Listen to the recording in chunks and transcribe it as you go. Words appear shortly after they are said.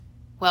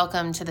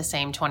Welcome to the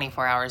Same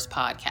 24 Hours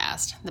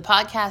podcast. The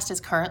podcast is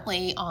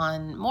currently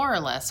on more or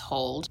less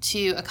hold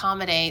to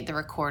accommodate the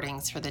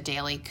recordings for the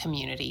daily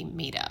community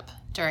meetup.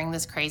 During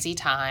this crazy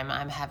time,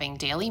 I'm having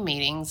daily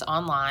meetings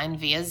online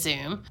via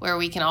Zoom where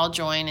we can all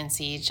join and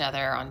see each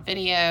other on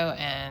video,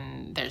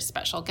 and there's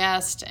special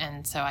guests.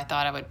 And so I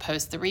thought I would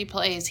post the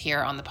replays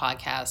here on the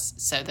podcast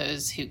so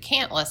those who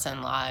can't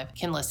listen live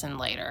can listen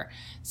later.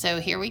 So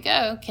here we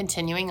go,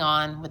 continuing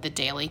on with the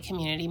daily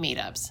community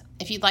meetups.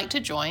 If you'd like to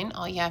join,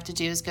 all you have to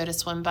do is go to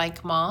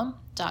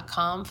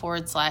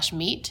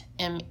swimbikemom.com/meet,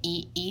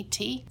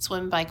 MEET,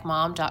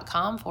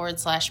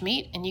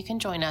 swimbikemom.com/meet, and you can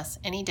join us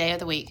any day of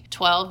the week,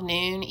 12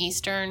 noon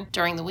Eastern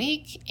during the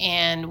week,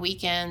 and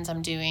weekends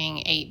I'm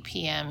doing 8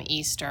 p.m.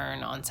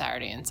 Eastern on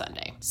Saturday and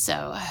Sunday.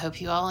 So I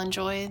hope you all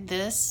enjoy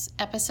this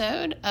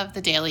episode of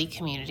the Daily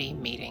Community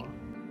Meeting.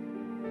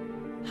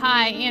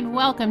 Hi, and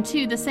welcome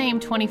to the Same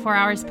 24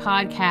 Hours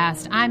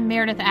podcast. I'm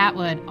Meredith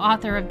Atwood,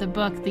 author of the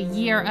book, The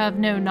Year of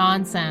No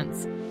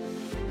Nonsense.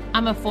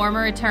 I'm a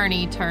former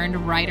attorney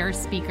turned writer,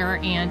 speaker,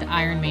 and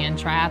Ironman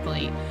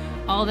triathlete,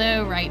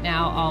 although right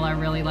now all I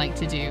really like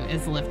to do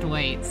is lift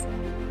weights.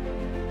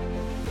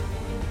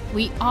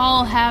 We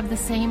all have the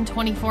same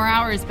 24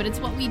 hours, but it's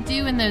what we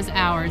do in those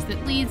hours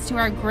that leads to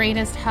our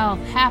greatest health,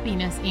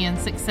 happiness, and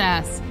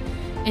success.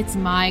 It's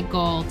my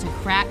goal to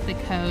crack the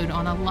code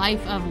on a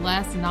life of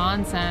less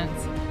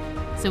nonsense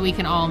so we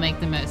can all make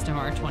the most of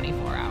our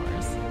 24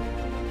 hours.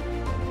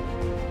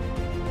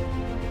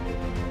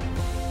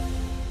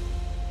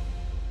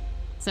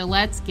 So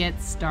let's get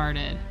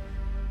started.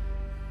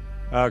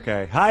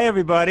 Okay. Hi,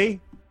 everybody.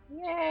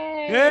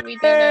 Yay! Yay! We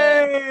did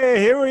it.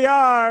 Here we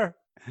are.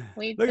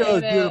 Look at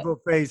those beautiful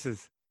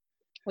faces.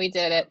 We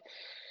did it.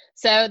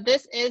 So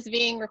this is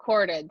being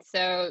recorded.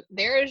 So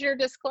there's your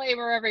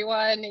disclaimer,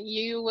 everyone.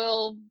 You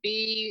will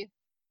be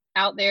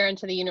out there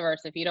into the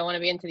universe. If you don't want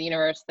to be into the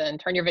universe, then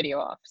turn your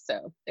video off.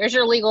 So there's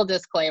your legal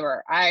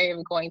disclaimer. I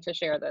am going to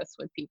share this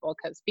with people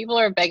because people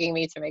are begging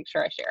me to make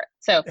sure I share it.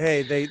 So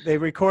hey, they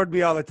record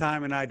me all the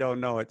time and I don't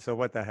know it. So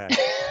what the heck?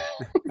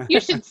 You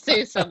should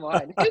sue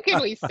someone. Who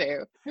can we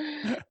sue?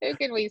 Who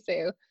can we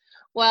sue?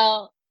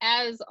 Well,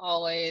 as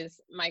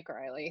always, Mike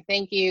Reilly,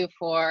 thank you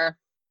for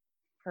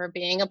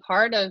being a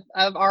part of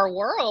our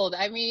world.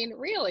 I mean,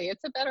 really,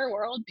 it's a better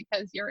world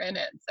because you're in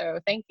it. So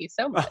thank you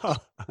so much.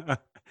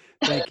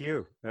 Thank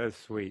you. That's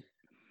sweet.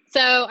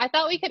 So I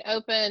thought we could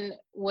open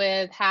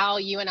with how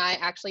you and I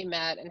actually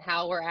met and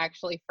how we're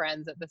actually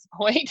friends at this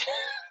point,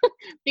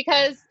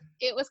 because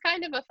it was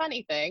kind of a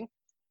funny thing.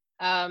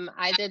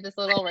 I did this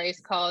little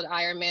race called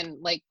Ironman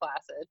Lake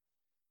Placid.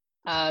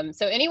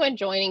 So anyone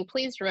joining,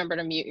 please remember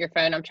to mute your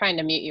phone. I'm trying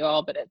to mute you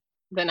all, but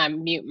then I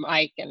mute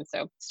Mike, and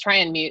so try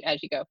and mute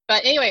as you go.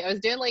 But anyway, I was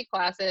doing Lake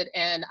Placid,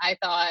 and I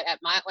thought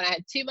when I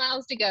had 2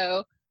 miles to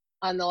go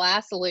on the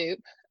last loop,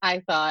 I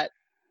thought,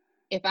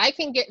 if I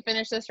can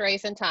finish this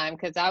race in time,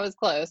 because I was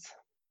close,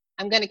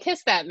 I'm going to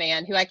kiss that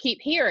man who I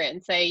keep hearing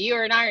say, "You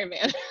are an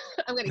Ironman."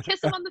 I'm going to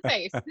kiss him on the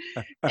face.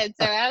 And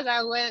so as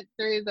I went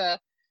through the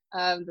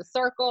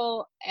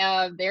circle,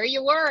 there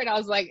you were, and I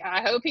was like,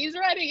 I hope he's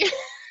ready.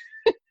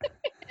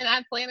 And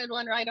I planted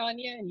one right on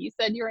you, and you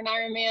said you were an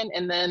Ironman,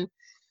 and then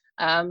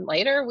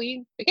later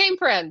we became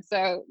friends.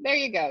 So there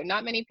you go.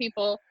 Not many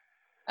people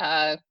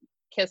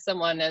kiss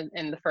someone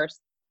in the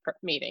first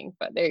meeting,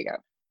 but there you go.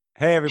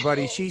 Hey,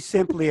 everybody. She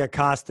simply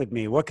accosted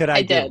me. What could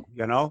I do? Did.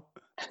 You know?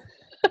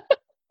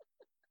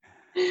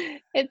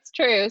 It's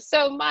true.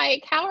 So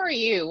Mike, how are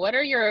you? What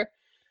are your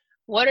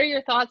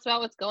thoughts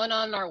about what's going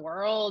on in our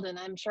world? And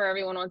I'm sure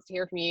everyone wants to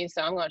hear from you,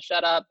 so I'm going to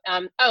shut up.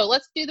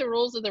 Let's do the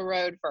rules of the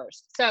road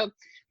first. So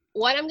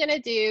what I'm going to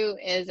do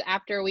is,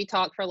 after we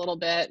talk for a little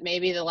bit,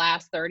 maybe the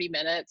last 30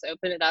 minutes,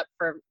 open it up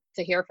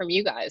to hear from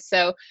you guys.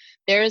 So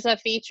there's a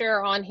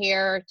feature on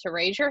here to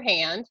raise your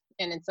hand,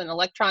 and it's an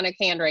electronic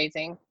hand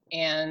raising.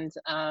 And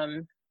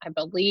I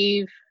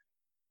believe,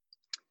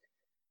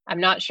 I'm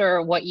not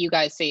sure what you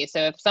guys see. So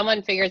if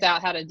someone figures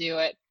out how to do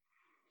it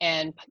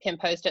and can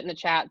post it in the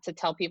chat to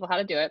tell people how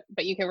to do it,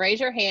 but you can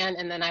raise your hand,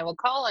 and then I will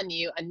call on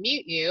you,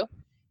 unmute you,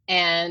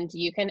 and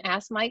you can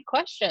ask Mike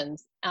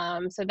questions.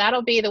 So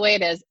that'll be the way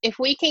it is. If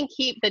we can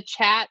keep the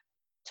chat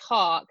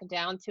talk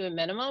down to a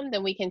minimum,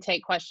 then we can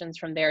take questions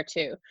from there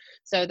too.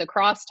 So the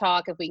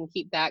crosstalk, if we can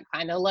keep that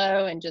kind of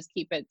low and just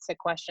keep it to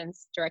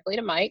questions directly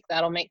to Mike,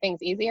 that'll make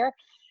things easier.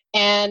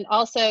 And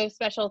also,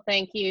 special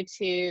thank you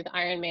to the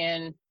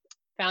Ironman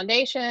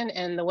Foundation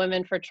and the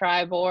Women for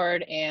Tri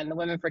board and the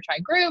Women for Tri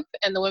group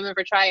and the Women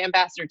for Tri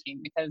ambassador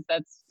team, because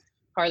that's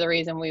part of the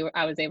reason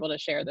I was able to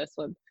share this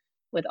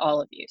with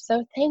all of you.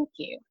 So thank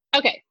you.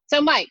 Okay,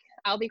 so Mike,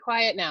 I'll be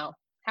quiet now.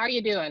 How are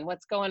you doing?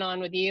 What's going on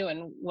with you,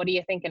 and what are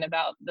you thinking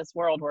about this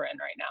world we're in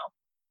right now?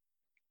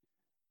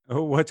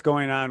 Oh, what's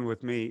going on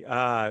with me?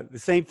 The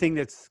same thing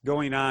that's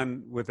going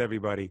on with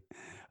everybody.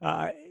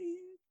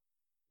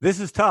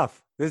 This is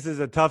tough. This is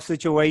a tough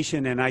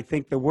situation, and I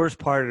think the worst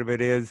part of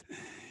it is,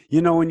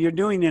 when you're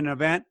doing an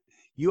event,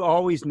 you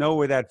always know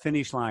where that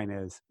finish line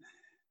is.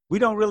 We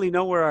don't really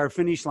know where our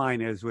finish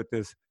line is with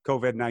this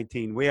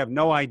COVID-19. We have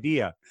no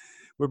idea.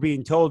 we're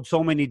being told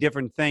so many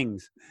different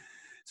things.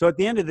 So at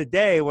the end of the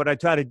day, what I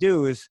try to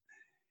do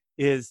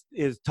is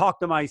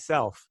talk to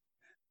myself.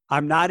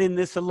 I'm not in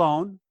this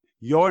alone.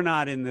 You're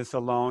not in this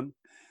alone.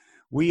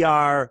 We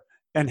are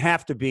and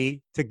have to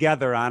be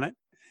together on it.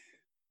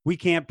 We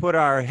can't put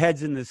our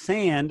heads in the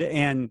sand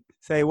and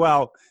say,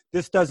 well,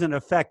 this doesn't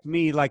affect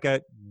me like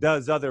it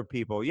does other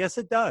people. Yes,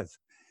 it does.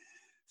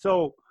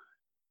 So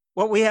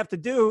what we have to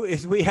do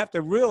is we have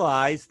to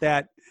realize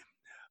that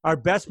our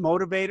best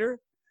motivator,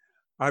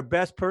 our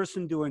best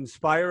person to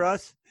inspire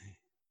us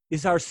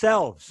is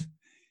ourselves.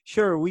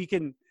 Sure, we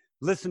can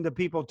listen to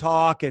people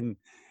talk and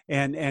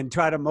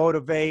try to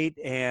motivate.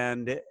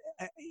 And,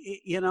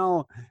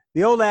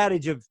 the old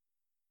adage of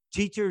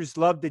teachers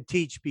love to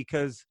teach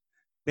because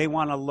they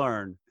want to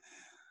learn.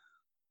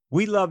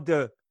 We love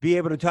to be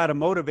able to try to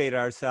motivate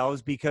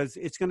ourselves because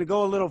it's going to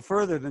go a little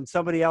further than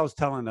somebody else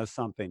telling us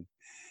something.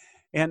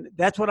 And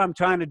that's what I'm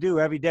trying to do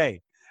every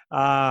day.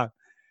 I'm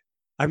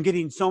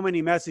getting so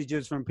many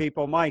messages from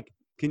people. Mike,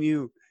 can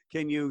you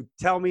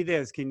tell me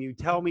this? Can you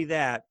tell me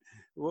that?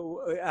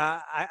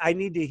 I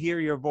need to hear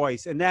your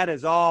voice. And that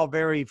is all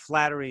very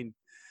flattering.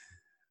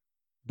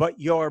 But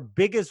your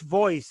biggest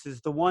voice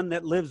is the one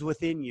that lives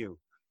within you.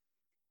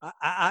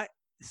 I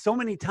so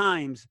many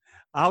times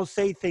I'll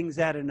say things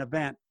at an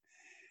event,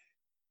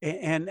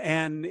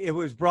 and it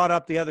was brought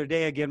up the other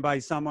day again by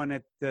someone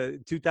at the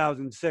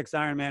 2006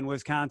 IRONMAN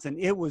Wisconsin.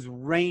 It was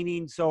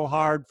raining so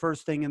hard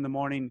first thing in the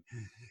morning,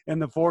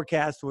 and the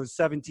forecast was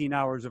 17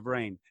 hours of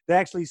rain. They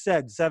actually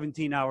said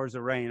 17 hours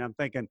of rain. I'm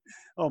thinking,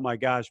 oh my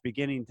gosh,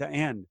 beginning to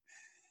end.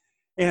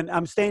 And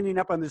I'm standing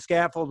up on the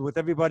scaffold with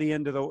everybody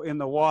in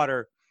the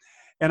water,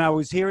 and I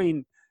was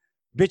hearing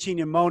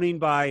bitching and moaning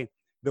by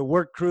the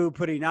work crew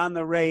putting on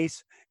the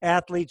race,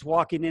 athletes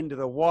walking into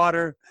the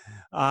water,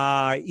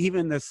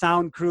 even the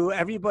sound crew.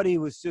 Everybody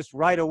was just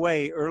right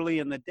away early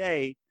in the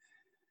day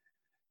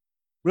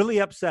really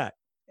upset.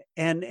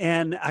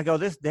 And I go,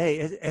 this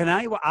day, and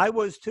I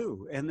was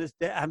too. And this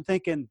day, I'm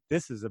thinking,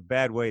 this is a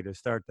bad way to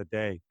start the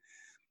day.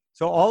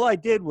 So all I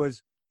did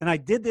was, and I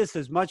did this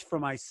as much for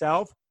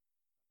myself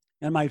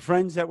and my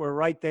friends that were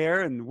right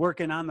there and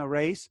working on the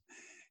race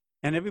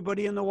and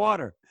everybody in the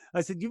water.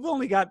 I said, you've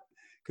only got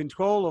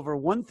control over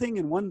one thing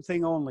and one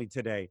thing only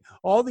today.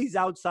 All these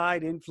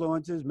outside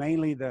influences,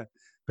 mainly the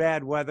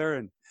bad weather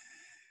and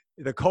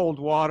the cold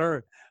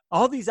water,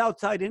 all these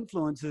outside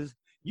influences,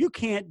 you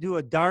can't do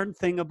a darn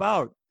thing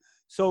about.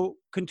 So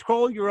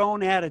control your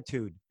own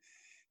attitude.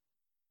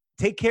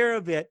 Take care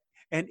of it,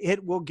 and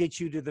it will get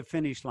you to the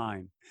finish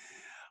line.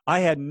 I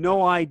had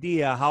no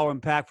idea how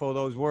impactful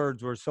those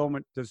words were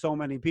to so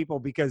many people,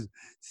 because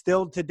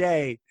still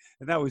today,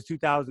 and that was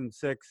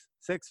 2006,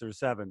 6 or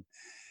 7,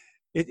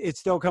 it's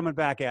still coming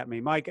back at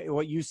me. Mike,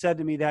 what you said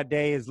to me that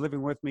day is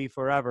living with me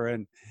forever.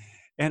 And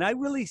I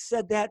really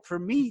said that for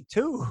me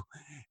too.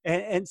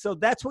 And so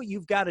that's what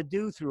you've got to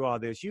do through all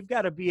this. You've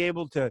got to be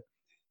able to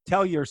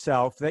tell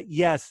yourself that,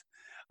 yes,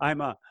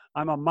 I'm a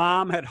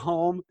mom at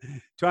home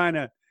trying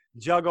to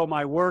juggle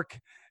my work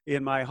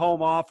in my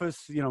home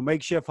office,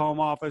 makeshift home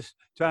office,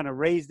 trying to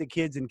raise the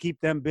kids and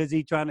keep them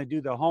busy, trying to do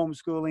the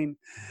homeschooling.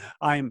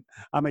 I'm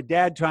a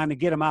dad trying to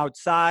get them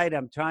outside.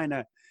 I'm trying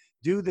to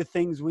do the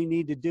things we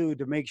need to do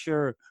to make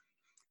sure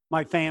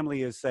my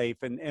family is safe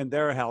and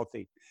they're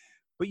healthy.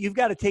 But you've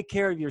got to take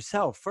care of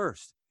yourself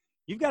first.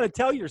 You've got to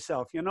tell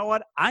yourself, you know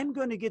what, I'm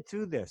going to get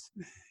through this.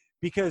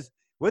 Because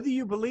whether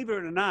you believe it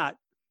or not,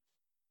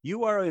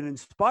 you are an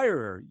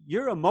inspirer.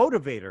 You're a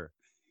motivator.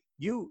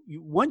 You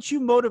once you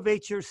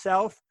motivate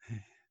yourself,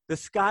 the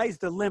sky's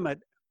the limit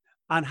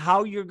on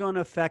how you're going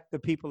to affect the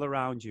people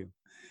around you.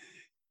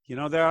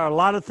 There are a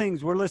lot of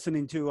things we're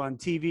listening to on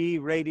TV,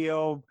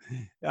 radio,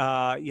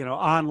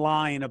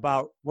 online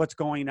about what's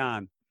going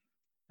on.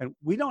 And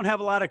we don't have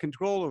a lot of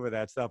control over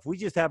that stuff. We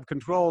just have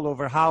control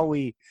over how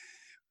we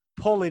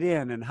pull it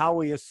in and how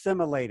we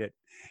assimilate it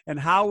and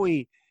how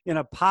we, in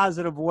a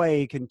positive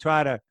way, can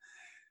try to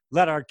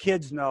let our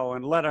kids know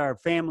and let our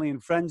family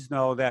and friends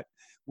know that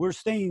we're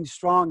staying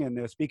strong in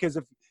this. Because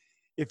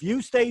if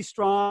you stay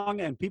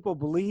strong and people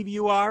believe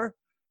you are,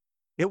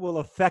 it will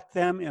affect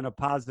them in a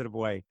positive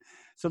way.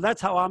 So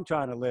that's how I'm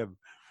trying to live.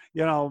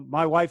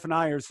 My wife and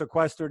I are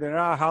sequestered in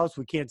our house.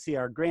 We can't see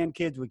our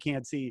grandkids. We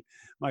can't see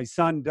my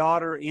son,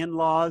 daughter,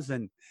 in-laws.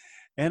 And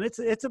it's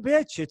a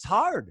bitch. It's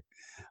hard.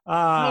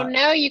 Oh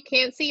no, you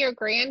can't see your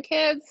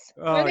grandkids?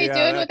 What are they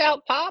doing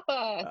without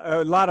Papa?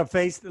 A lot of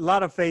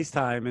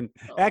FaceTime. And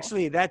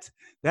actually that's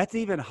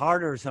even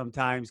harder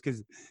sometimes,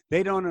 because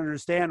they don't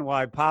understand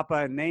why Papa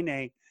and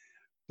Nene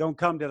don't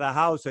come to the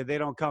house, or they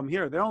don't come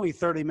here. They're only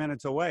 30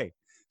 minutes away.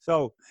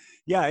 So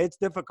yeah, it's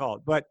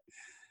difficult, but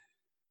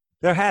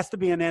there has to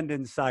be an end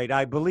in sight.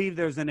 I believe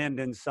there's an end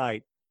in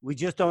sight. We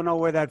just don't know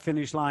where that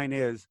finish line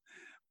is.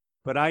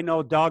 But I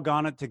know,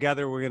 doggone it,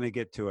 together we're going to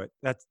get to it.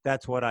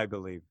 That's what I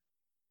believe.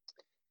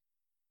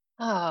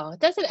 Oh,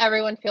 doesn't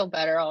everyone feel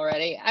better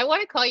already? I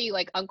want to call you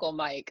like Uncle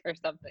Mike or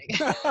something.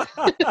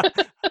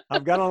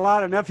 I've got a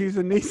lot of nephews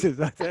and nieces,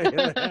 I tell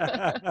you.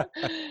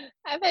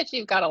 I bet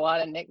you've got a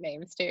lot of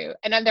nicknames too.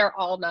 And then they're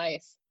all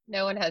nice.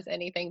 No one has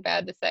anything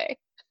bad to say.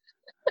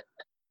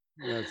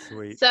 That's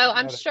sweet. So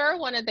I'm sure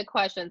one of the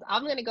questions,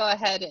 I'm going to go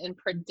ahead and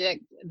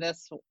predict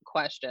this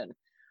question.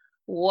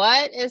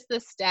 What is the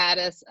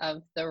status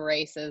of the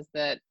races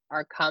that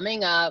are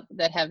coming up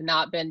that have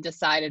not been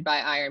decided by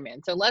Ironman?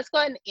 So let's go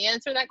ahead and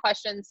answer that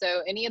question.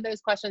 So any of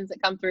those questions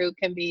that come through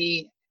can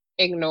be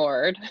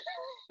ignored.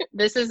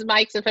 This is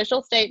Mike's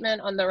official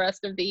statement on the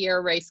rest of the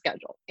year race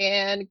schedule.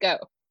 And go.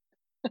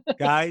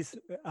 Guys,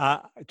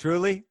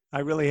 truly, I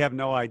really have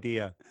no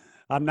idea.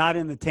 I'm not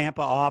in the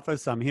Tampa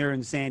office. I'm here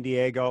in San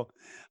Diego.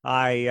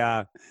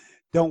 I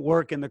don't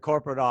work in the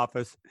corporate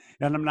office,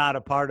 and I'm not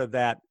a part of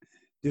that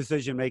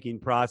decision-making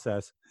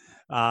process.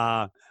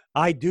 I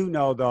do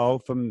know, though,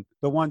 from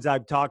the ones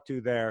I've talked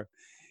to there,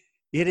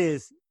 it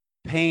is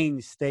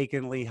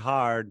painstakingly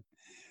hard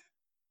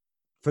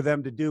for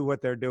them to do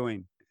what they're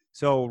doing.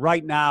 So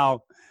right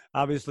now,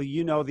 obviously,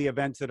 you know the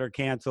events that are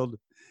canceled.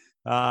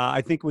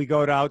 I think we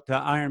go out to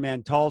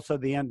Ironman Tulsa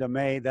the end of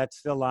May. That's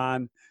still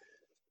on.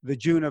 The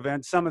June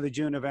events, some of the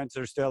June events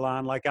are still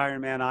on, like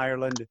Ironman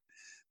Ireland.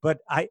 But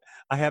I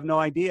have no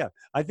idea.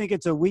 I think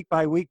it's a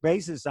week-by-week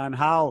basis on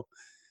how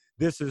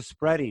this is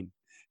spreading.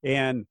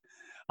 And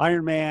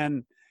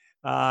Ironman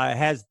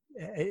has,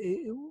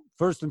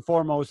 first and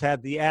foremost,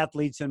 had the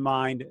athletes in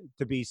mind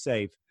to be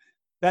safe.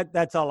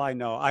 That's all I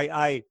know.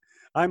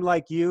 I'm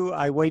like you.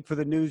 I wait for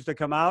the news to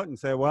come out and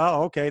say,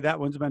 well, okay, that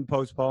one's been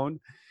postponed.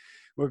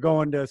 We're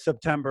going to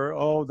September.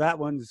 Oh, that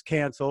one's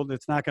canceled.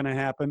 It's not going to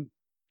happen.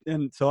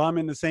 And so I'm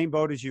in the same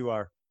boat as you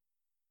are.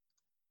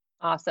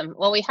 Awesome.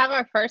 Well, we have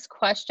our first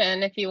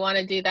question if you want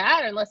to do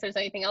that, unless there's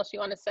anything else you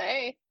want to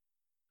say.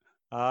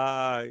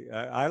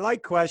 I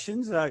like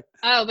questions. But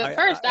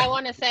first I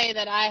want to say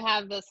that I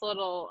have this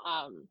little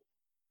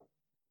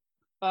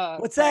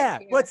what's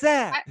that? Here. What's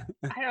that?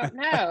 I don't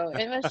know.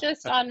 It was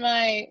just on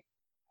my,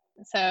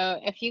 so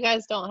if you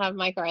guys don't have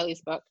Mike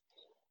Reilly's book,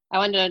 I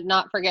wanted to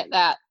not forget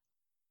that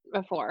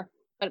before.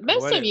 But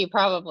most of you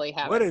probably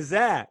have. What is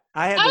that?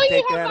 I had to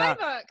take that out.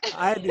 Book.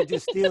 I had to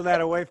just steal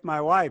that away from my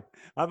wife.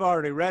 I've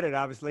already read it,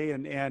 obviously,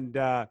 and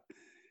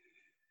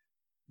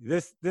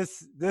this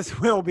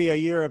will be a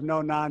year of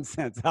no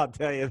nonsense. I'll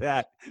tell you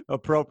that.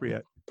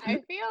 Appropriate. I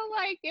feel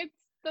like it's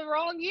the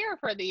wrong year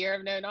for the year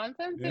of no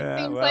nonsense. Yeah, it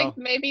seems like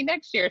maybe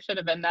next year should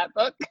have been that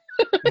book,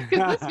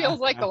 because this feels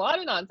like a lot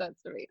of nonsense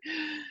to me.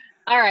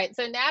 All right,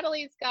 so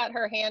Natalie's got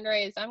her hand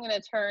raised. I'm going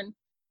to turn.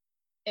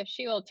 If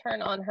she will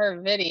turn on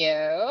her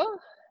video,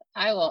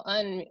 I will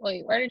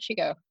wait, where did she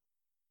go?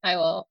 I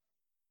will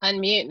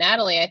unmute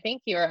Natalie. I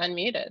think you are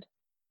unmuted.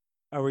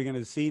 Are we going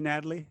to see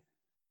Natalie?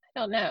 I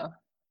don't know.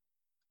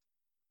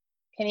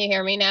 Can you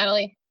hear me,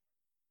 Natalie?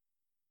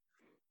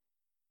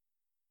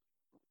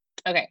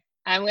 Okay,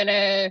 I'm going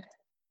to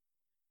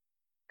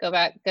go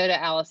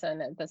to Allison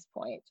at this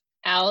point.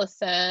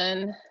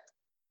 Allison,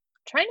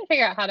 trying to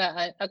figure out how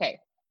to, okay.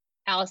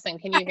 Allison,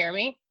 can you hear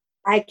me?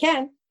 I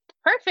can.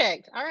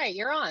 Perfect. All right,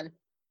 you're on.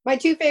 My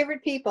two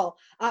favorite people.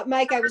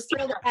 Mike, I was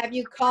thrilled to have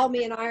you call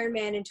me an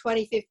Ironman in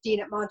 2015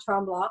 at Mont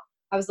Tremblant.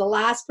 I was the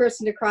last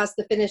person to cross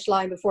the finish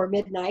line before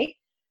midnight.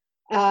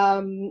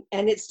 And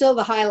it's still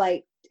the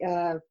highlight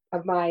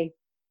of my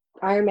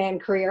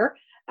Ironman career.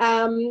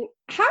 How do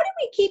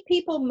we keep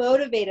people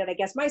motivated, I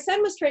guess? My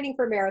son was training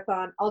for a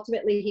marathon.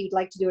 Ultimately, he'd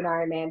like to do an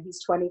Ironman.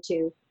 He's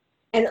 22.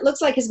 And it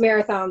looks like his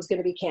marathon is going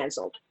to be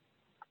canceled.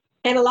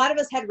 And a lot of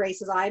us had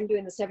races. I'm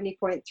doing the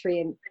 70.3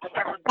 and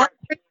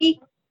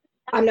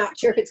I'm not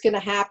sure if it's going to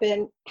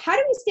happen. How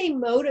do we stay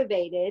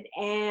motivated?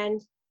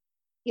 And,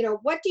 you know,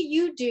 what do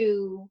you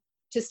do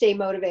to stay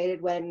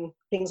motivated when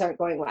things aren't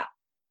going well?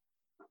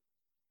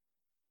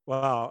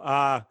 Well,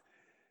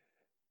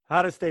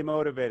 how to stay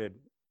motivated,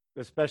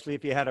 especially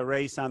if you had a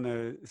race on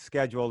the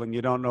schedule and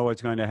you don't know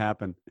what's going to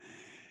happen.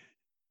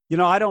 You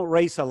know, I don't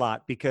race a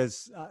lot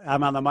because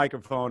I'm on the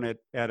microphone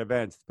at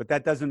events, but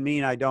that doesn't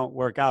mean I don't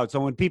work out. So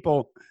when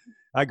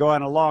I go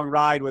on a long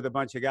ride with a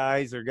bunch of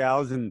guys or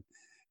gals and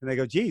they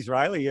go, geez,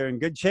 Reilly, you're in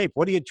good shape.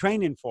 What are you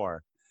training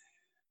for?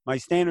 My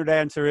standard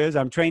answer is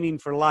I'm training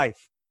for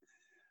life.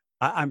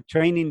 I'm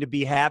training to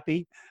be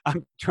happy.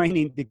 I'm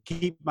training to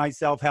keep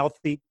myself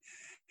healthy.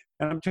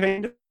 And I'm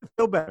training to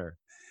feel better.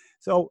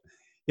 So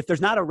if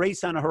there's not a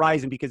race on the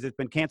horizon because it's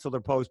been canceled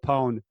or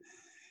postponed,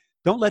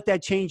 don't let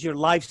that change your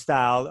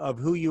lifestyle of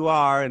who you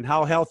are and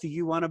how healthy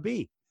you want to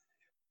be.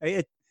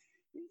 The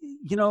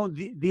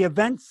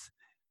events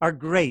are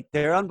great.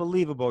 They're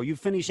unbelievable. You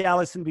finish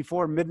Allison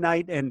before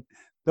midnight, and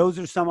those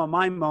are some of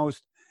my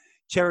most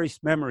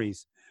cherished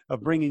memories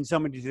of bringing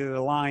somebody to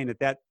the line at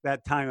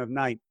that time of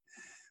night.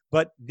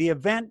 But the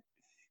event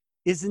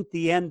isn't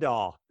the end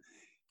all.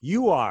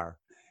 You are.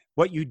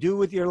 What you do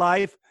with your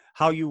life,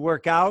 how you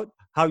work out,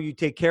 how you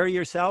take care of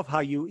yourself,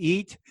 how you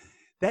eat.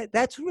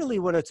 That's really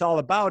what it's all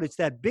about. It's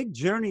that big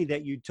journey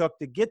that you took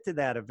to get to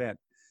that event.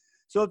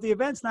 So if the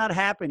event's not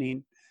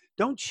happening,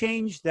 don't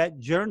change that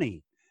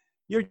journey.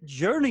 Your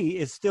journey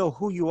is still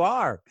who you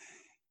are.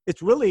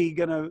 It's really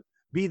going to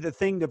be the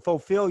thing to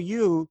fulfill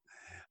you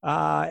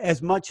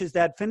as much as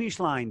that finish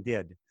line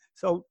did.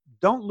 So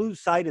don't lose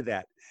sight of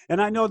that. And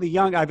I know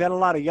I've had a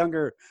lot of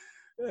younger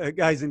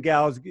guys and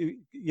gals,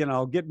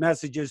 get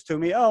messages to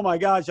me. Oh my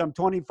gosh, I'm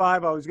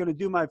 25. I was going to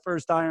do my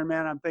first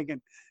Ironman. I'm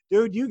thinking,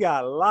 dude, you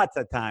got lots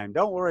of time.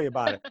 Don't worry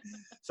about it.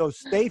 So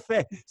stay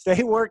fit,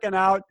 stay working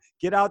out,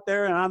 get out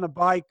there and on the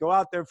bike, go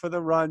out there for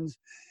the runs,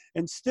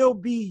 and still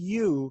be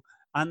you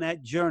on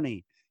that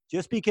journey.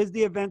 Just because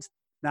the event's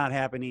not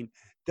happening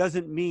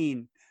doesn't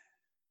mean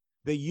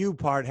the you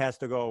part has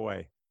to go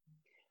away.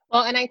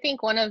 Well, and I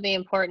think one of the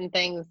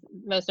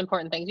most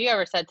important things you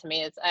ever said to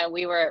me is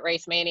we were at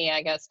Race Mania,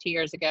 I guess, 2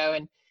 years ago,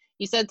 and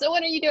you said, "So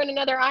when are you doing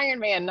another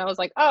Ironman?" And I was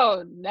like,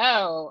 "Oh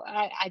no,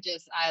 I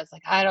was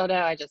like, I don't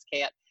know, I just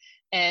can't."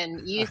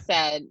 And you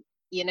said,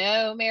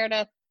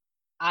 Meredith,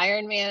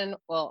 Ironman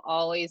will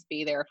always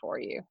be there for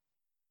you.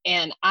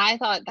 And I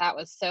thought that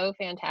was so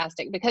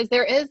fantastic because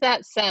there is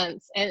that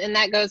sense, and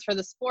that goes for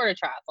the sport of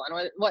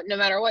triathlon, no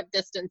matter what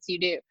distance you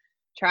do.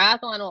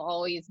 Triathlon will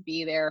always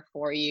be there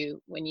for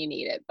you when you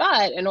need it.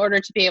 But in order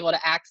to be able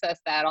to access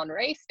that on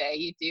race day,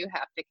 you do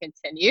have to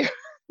continue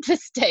to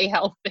stay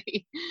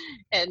healthy.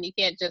 And you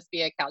can't just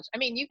be a couch. I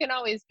mean, you can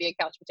always be a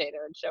couch potato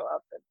and show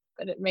up,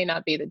 but it may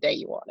not be the day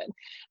you wanted.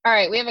 All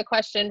right, we have a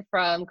question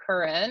from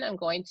Corinne. I'm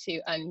going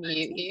to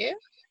unmute you.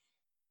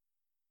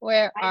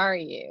 Where are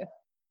you?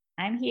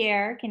 I'm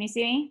here. Can you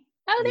see me?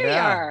 Oh, there you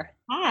are.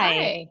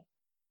 Hi.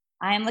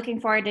 I'm looking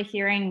forward to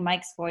hearing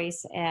Mike's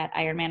voice at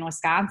Ironman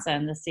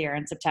Wisconsin this year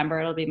in September.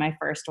 It'll be my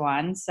first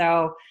one.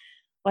 So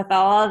with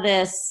all of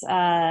this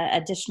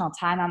additional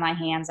time on my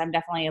hands, I'm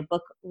definitely a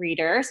book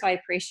reader. So I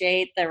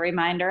appreciate the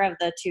reminder of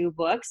the 2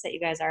 books that you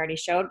guys already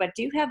showed. But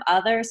do you have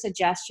other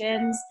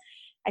suggestions?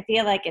 I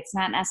feel like it's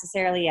not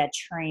necessarily a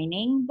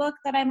training book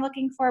that I'm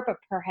looking for, but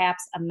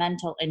perhaps a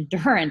mental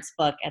endurance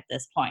book at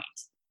this point.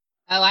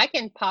 Oh, I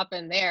can pop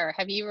in there.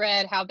 Have you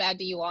read How Bad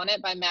Do You Want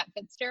It by Matt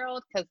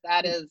Fitzgerald? Because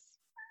that is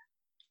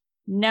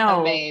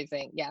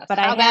amazing. Yes. But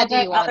I have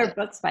read other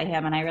books by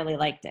him and I really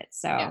liked it.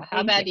 So yeah,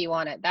 How Bad Do You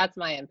Want It? That's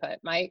my input.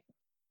 Mike?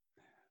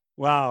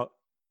 Well,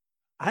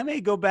 I may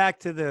go back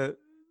to the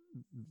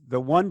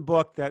one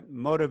book that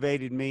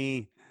motivated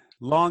me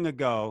long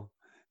ago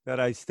that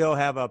I still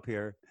have up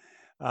here,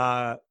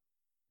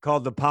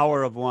 called The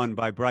Power of One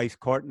by Bryce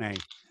Courtenay.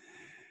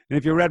 And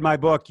if you read my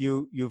book,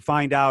 you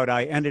find out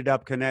I ended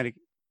up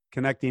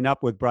connecting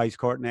up with Bryce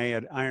Courtenay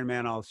at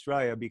Ironman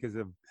Australia because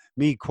of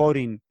me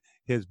quoting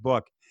his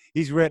book.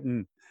 He's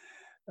written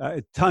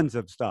tons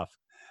of stuff,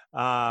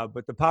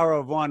 but The Power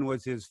of One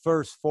was his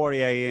first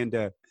foray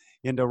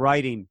into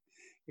writing,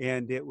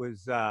 and it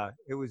was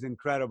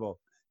incredible.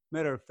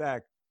 Matter of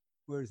fact,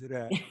 where's it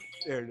at?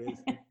 There it is.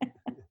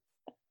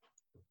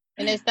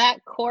 And is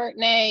that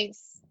Courtenay,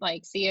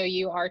 like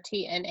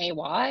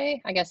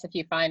Courtnay? I guess if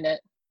you find it.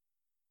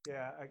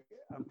 Yeah,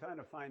 I'm trying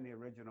to find the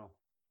original.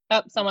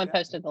 Oh, someone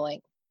posted the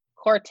link.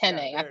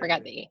 Courtenay. I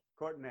forgot the E.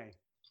 Courtenay.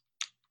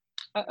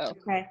 Uh-oh.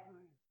 Okay.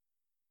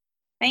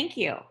 Thank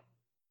you.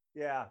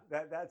 Yeah,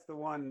 that's the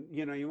one.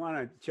 You want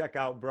to check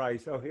out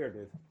Bryce. Oh, here it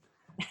is.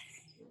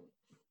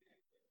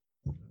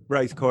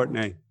 Bryce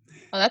Courtenay.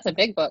 Oh, that's a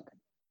big book.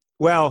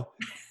 Well,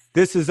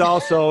 this is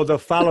also the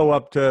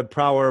follow-up to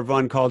Power of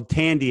One called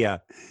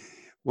Tandia.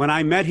 When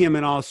I met him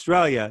in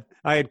Australia,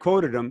 I had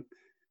quoted him.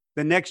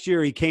 The next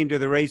year he came to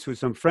the race with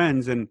some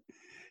friends and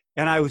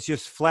I was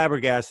just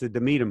flabbergasted to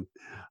meet him.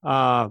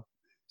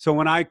 So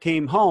when I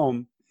came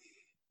home,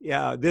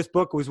 this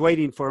book was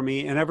waiting for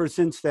me. And ever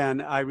since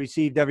then, I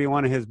received every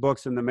one of his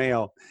books in the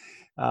mail.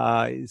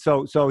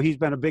 So he's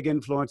been a big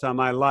influence on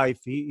my life.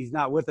 He's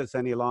not with us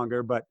any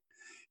longer, but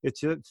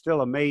it's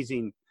still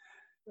amazing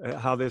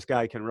how this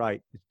guy can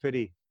write.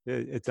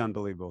 It's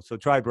unbelievable. So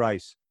try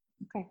Bryce.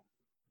 Okay.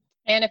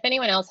 And if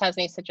anyone else has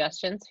any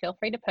suggestions, feel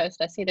free to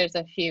post. I see there's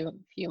a few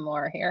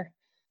more here.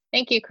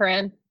 Thank you,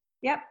 Corinne.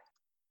 Yep.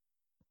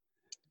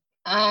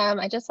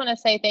 I just want to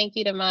say thank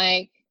you to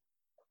Mike.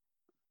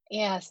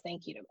 Yes,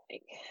 thank you to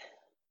Mike.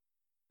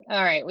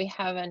 All right, we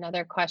have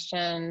another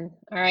question.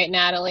 All right,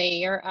 Natalie,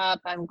 you're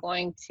up. I'm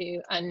going to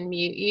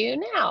unmute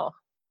you now.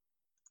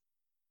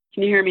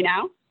 Can you hear me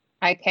now?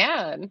 I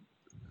can.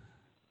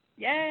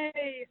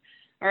 Yay.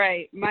 All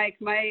right, Mike,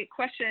 my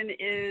question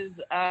is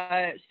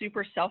a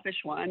super selfish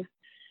one.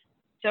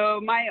 So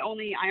my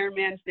only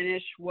Ironman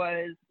finish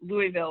was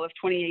Louisville of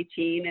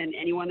 2018, and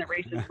anyone that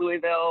races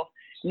Louisville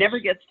never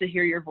gets to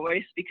hear your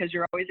voice because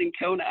you're always in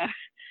Kona.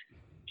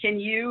 Can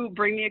you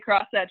bring me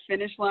across that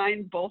finish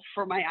line, both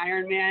for my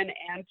Ironman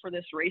and for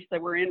this race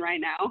that we're in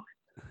right now?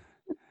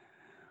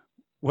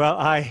 Well,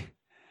 I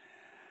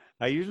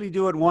usually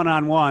do it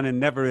one-on-one and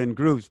never in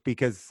groups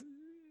because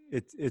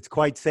it's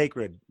quite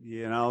sacred,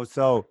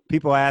 So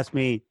people ask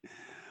me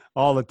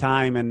all the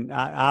time, and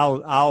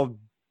I'll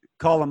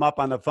call them up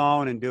on the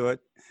phone and do it.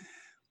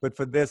 But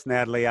for this,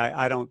 Natalie,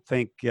 I don't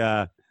think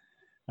I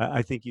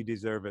think you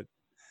deserve it.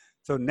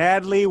 So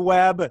Natalie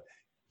Webb,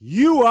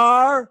 you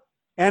are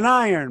an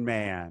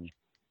Ironman.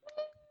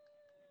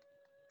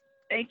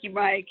 Thank you,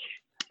 Mike.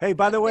 Hey,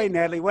 by the way,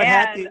 Natalie, what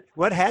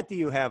hat do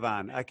you have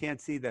on? I can't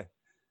see the.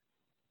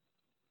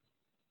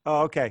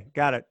 Oh, okay,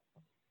 got it.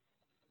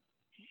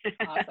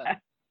 Awesome.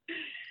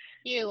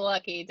 You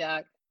lucky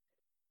duck.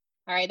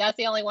 All right, that's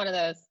the only one of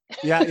those.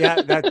 Yeah,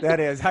 that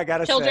is. I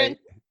gotta Children, say.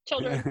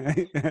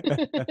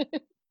 children.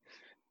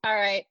 All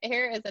right,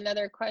 here is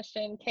another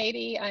question.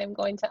 Katie, I'm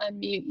going to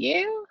unmute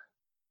you.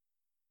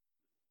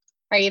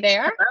 Are you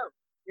there? Hello.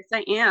 Yes,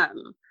 I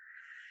am.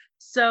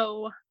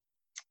 So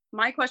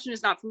my question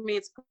is not for me,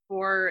 it's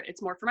more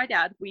for my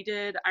dad. We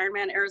did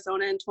Ironman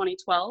Arizona in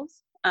 2012.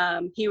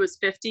 He was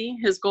 50.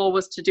 His goal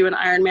was to do an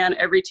Ironman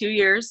every 2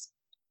 years.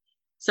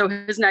 So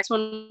his next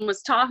one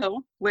was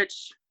Tahoe,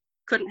 which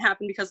couldn't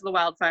happen because of the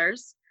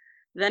wildfires.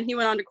 Then he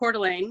went on to Coeur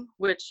d'Alene,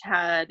 which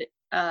had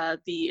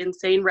the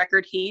insane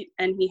record heat,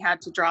 and he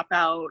had to drop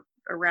out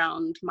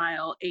around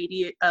mile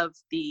 80 of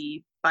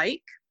the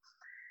bike.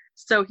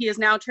 So he is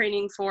now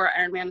training for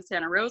Ironman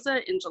Santa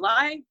Rosa in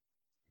July.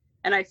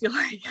 And I feel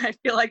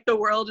like the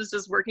world is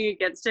just working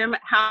against him.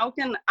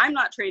 I'm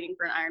not training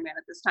for an Ironman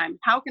at this time.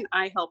 How can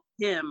I help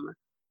him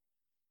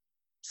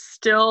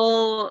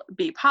still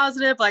be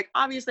positive? Like,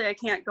 obviously I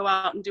can't go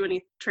out and do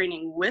any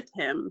training with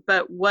him,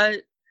 but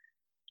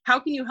how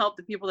can you help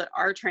the people that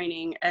are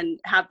training and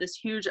have this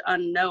huge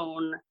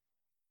unknown?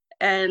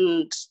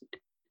 And,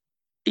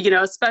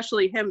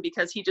 especially him,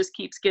 because he just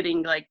keeps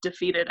getting like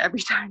defeated every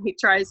time he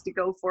tries to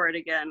go for it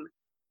again.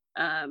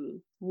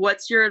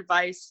 What's your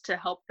advice to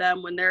help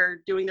them when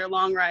they're doing their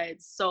long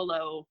rides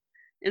solo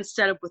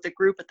instead of with a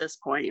group at this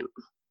point?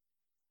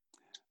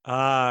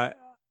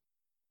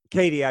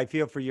 Katie, I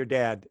feel for your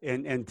dad,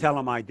 and tell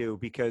him I do,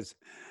 because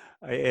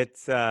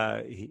it's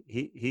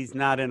he's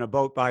not in a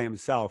boat by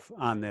himself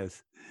on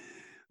this.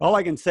 All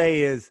I can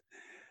say is,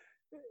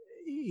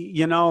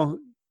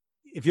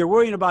 if you're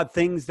worrying about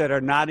things that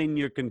are not in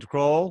your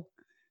control,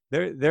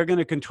 they're going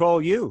to control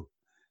you.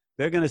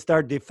 They're going to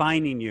start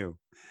defining you.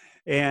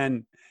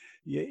 And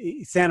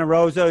Santa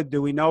Rosa,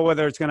 do we know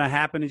whether it's going to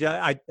happen?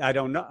 I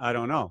don't know. I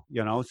don't know.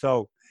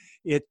 So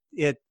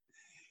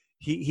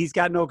he's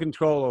got no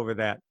control over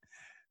that.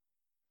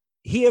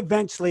 He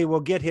eventually will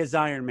get his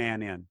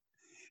Ironman in.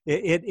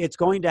 It's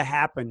going to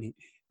happen.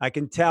 I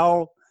can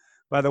tell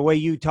by the way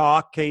you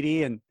talk,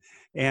 Katie, and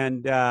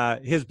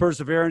his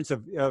perseverance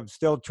of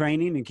still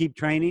training and keep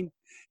training.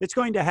 It's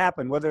going to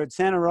happen, whether it's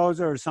Santa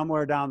Rosa or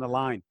somewhere down the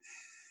line.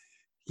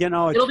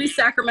 It'll be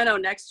Sacramento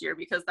next year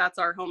because that's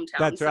our hometown.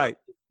 That's right.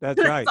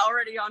 That's right. It's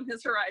already on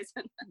his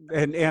horizon.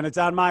 and it's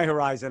on my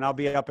horizon. I'll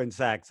be up in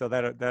Sac, so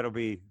that'll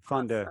be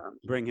fun to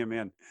bring him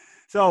in.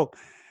 So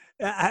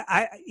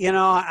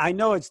I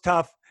know it's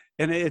tough,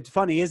 and it's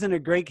funny, isn't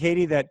it great,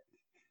 Katie, that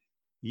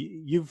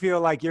you feel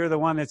like you're the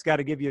one that's got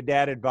to give your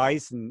dad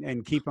advice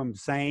and keep him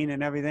sane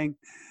and everything.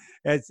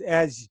 It's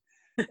the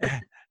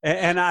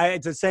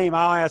same.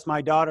 I'll ask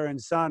my daughter and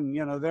son.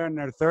 They're in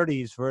their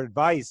 30s for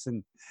advice,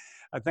 and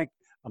I think,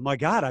 oh my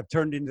God, I've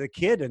turned into the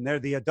kid and they're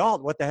the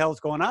adult. What the hell's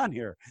going on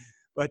here?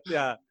 But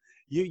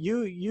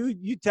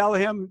you tell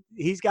him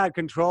he's got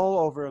control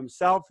over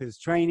himself, his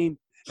training,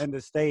 and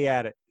to stay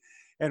at it.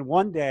 And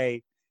one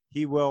day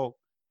he will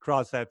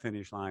cross that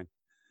finish line.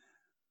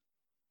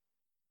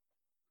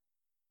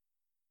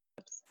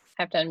 I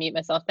have to unmute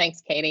myself. Thanks,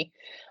 Katie.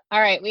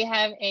 All right, we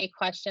have a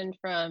question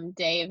from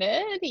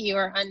David. You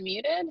are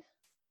unmuted.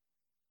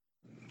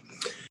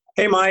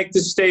 Hey, Mike,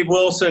 this is Dave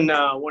Wilson,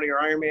 one of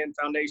your Ironman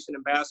Foundation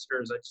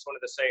ambassadors. I just wanted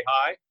to say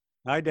hi.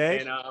 Hi,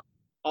 Dave. And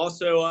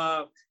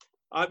also,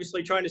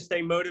 obviously trying to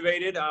stay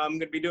motivated. I'm going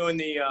to be doing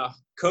the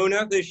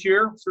Kona this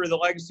year through the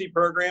Legacy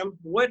program.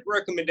 What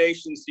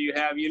recommendations do you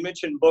have? You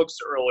mentioned books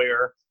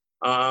earlier.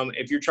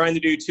 If you're trying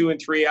to do 2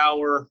 and 3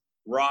 hour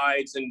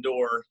rides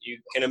indoor, you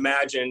can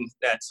imagine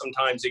that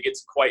sometimes it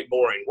gets quite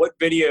boring. What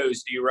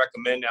videos do you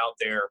recommend out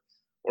there,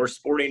 or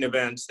sporting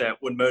events that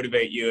would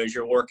motivate you as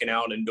you're working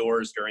out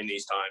indoors during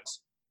these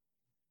times?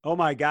 Oh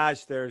my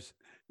gosh, there's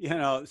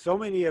so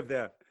many of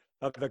the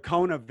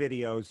Kona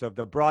videos of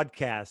the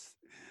broadcasts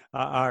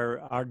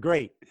are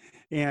great.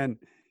 And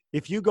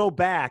if you go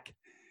back,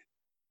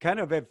 kind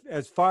of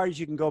as far as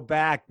you can go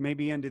back,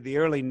 maybe into the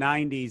early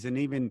 90s and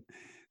even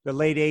the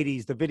late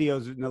 80s, the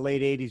videos in the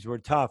late 80s were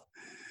tough.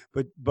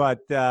 But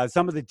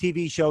some of the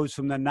TV shows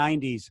from the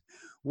 90s,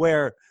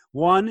 where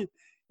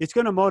it's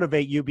going to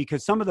motivate you,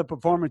 because some of the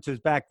performances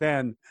back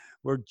then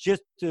were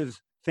just as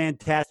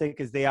fantastic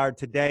as they are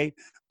today.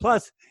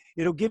 Plus,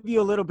 it'll give you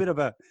a little bit of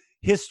a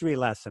history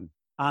lesson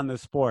on the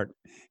sport.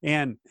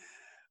 And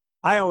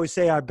I always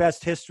say our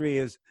best history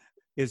is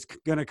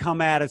going to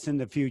come at us in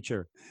the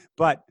future.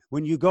 But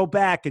when you go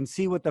back and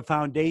see what the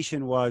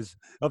foundation was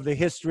of the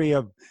history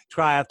of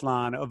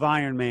triathlon, of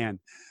Ironman,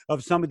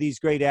 of some of these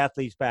great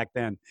athletes back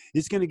then,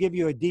 it's going to give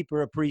you a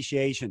deeper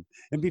appreciation.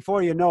 And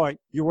before you know it,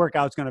 your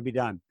workout's going to be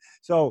done.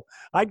 So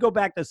I'd go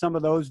back to some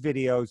of those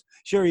videos.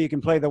 Sure, you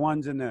can play the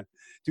ones in the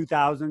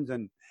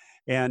 2000s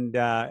and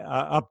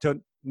up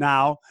to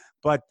now,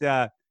 but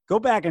go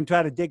back and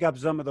try to dig up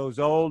some of those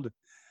old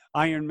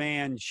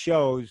Ironman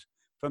shows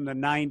from the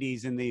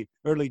 90s and the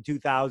early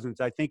 2000s.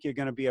 I think you're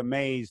going to be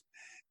amazed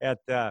at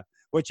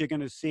what you're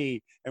going to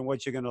see and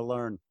what you're going to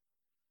learn.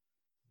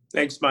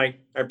 Thanks, Mike.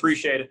 I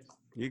appreciate it.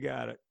 You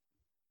got it.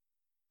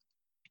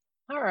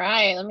 All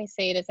right, let me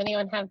see. Does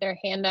anyone have their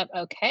hand up?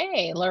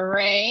 Okay,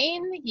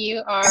 Lorraine,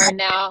 you are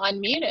now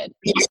unmuted.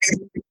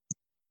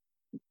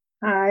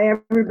 Hi,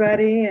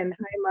 everybody, and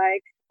hi,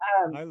 Mike.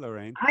 Hi,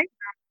 Lorraine. I'm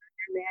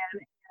not a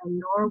man, and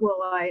nor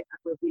will I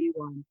ever be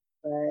one.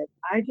 But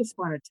I just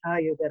want to tell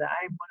you that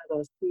I'm one of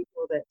those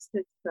people that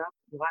sits up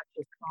and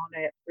watches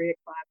Kona at 3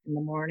 o'clock in the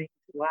morning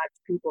to watch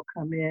people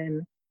come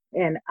in.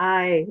 And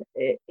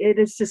it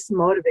is just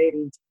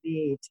motivating to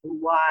me to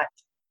watch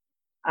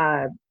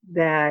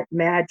that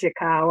magic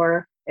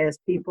hour as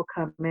people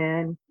come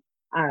in.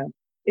 Uh,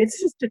 it's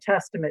just a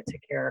testament to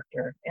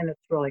character, and it's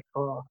really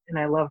cool. And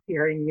I love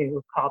hearing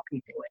you call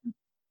people in.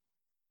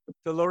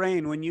 So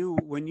Lorraine, when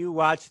you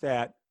watch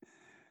that,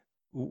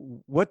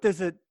 what does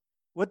it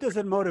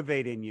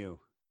motivate in you?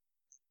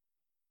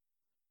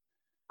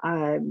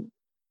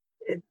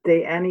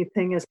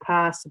 Anything is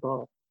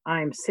possible.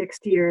 I'm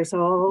 60 years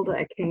old.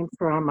 I came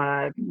from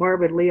a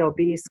morbidly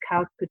obese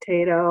couch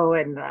potato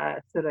and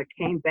sort of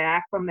came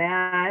back from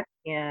that.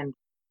 And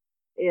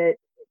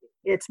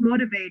it's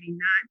motivating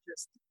not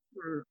just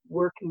for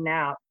working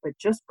out, but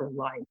just for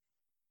life.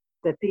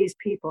 That these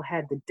people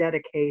had the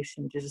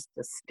dedication just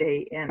to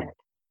stay in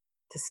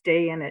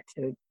it,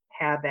 to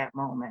have that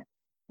moment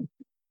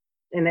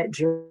and that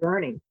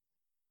journey.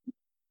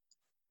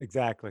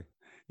 Exactly.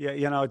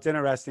 Yeah, it's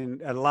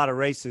interesting. At a lot of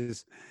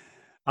races,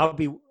 I'll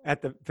be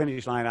at the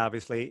finish line,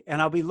 obviously,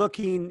 and I'll be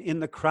looking in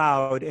the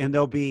crowd, and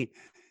there'll be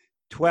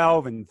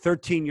 12 and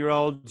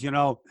 13-year-olds,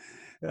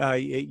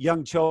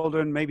 young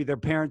children, maybe their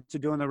parents are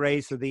doing the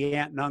race or the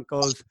aunt and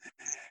uncles.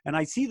 And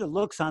I see the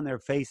looks on their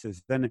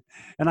faces. And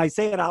I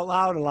say it out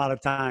loud a lot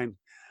of times.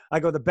 I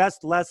go, the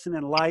best lesson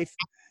in life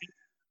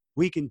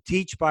we can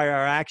teach by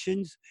our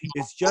actions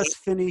is just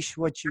finish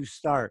what you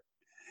start.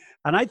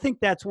 And I think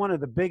that's one of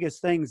the biggest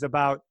things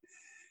about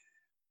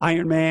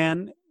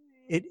Ironman.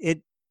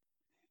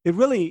 It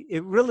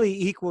really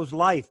equals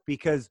life,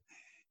 because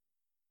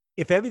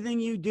if everything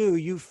you do,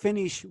 you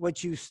finish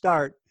what you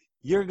start,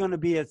 you're going to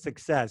be a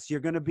success. You're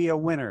going to be a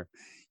winner.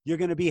 You're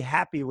going to be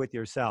happy with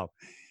yourself.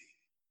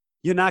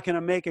 You're not going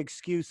to make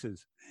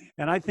excuses.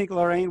 And I think,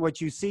 Lorraine,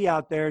 what you see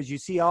out there is you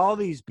see all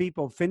these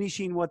people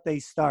finishing what they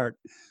start,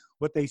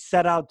 what they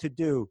set out to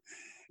do,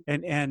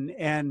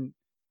 and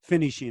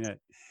finishing it.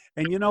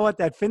 And you know what?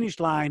 That finish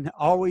line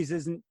always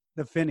isn't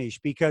the finish,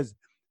 because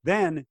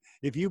then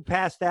if you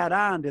pass that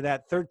on to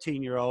that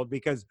 13-year-old,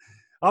 because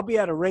I'll be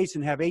at a race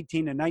and have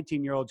 18 and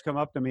 19-year-olds come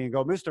up to me and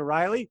go, Mr.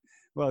 Reilly.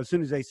 Well, as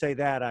soon as they say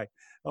that,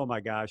 oh my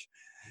gosh.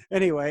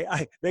 Anyway,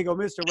 they go,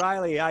 Mr.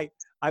 Reilly, I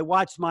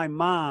watched my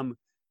mom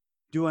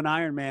do an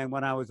Ironman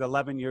when I was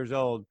 11 years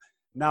old.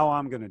 Now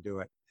I'm going to do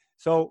it.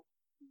 So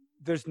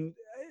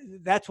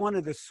that's one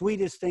of the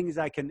sweetest things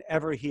I can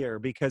ever hear,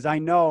 because I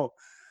know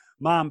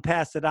mom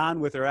passed it on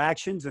with her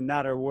actions and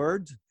not her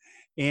words.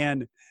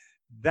 And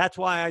that's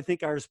why I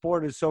think our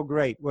sport is so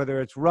great, whether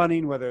it's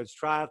running, whether it's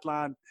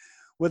triathlon,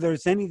 whether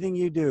it's anything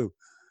you do.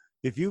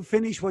 If you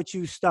finish what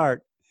you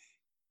start,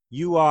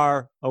 you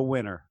are a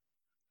winner.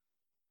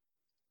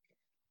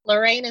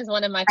 Lorraine is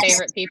one of my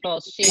favorite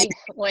people. She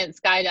went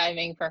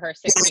skydiving for her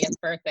 60th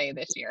birthday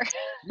this year.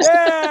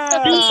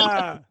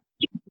 Yeah.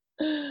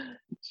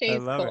 She's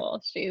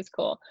cool. She's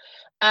cool.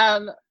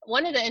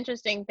 One of the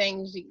interesting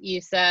things you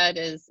said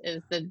is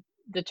the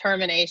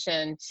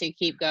determination to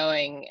keep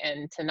going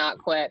and to not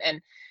quit.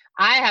 And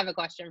I have a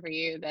question for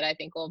you that I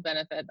think will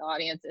benefit the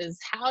audience is,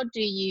 how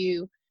do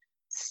you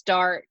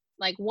start?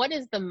 Like, what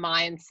is the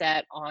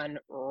mindset on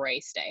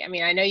race day? I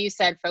mean, I know you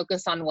said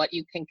focus on what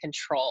you can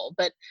control,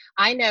 but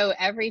I know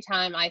every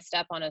time I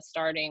step on a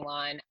starting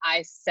line,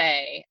 I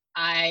say,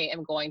 I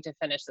am going to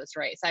finish this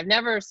race. I've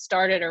never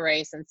started a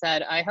race and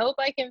said, I hope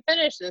I can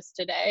finish this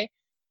today.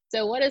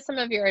 So what is some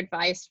of your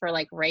advice for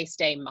like race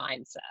day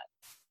mindset?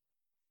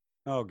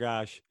 Oh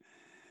gosh.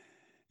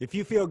 If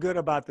you feel good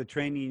about the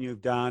training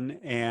you've done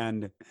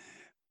and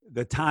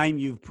the time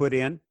you've put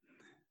in,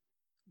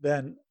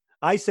 then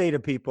I say to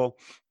people,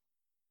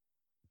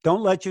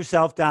 don't let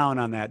yourself down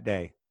on that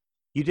day.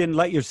 You didn't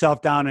let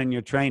yourself down in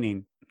your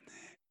training,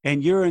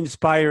 and you're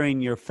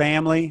inspiring your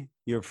family,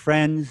 your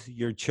friends,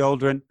 your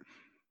children,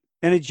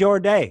 and it's your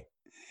day.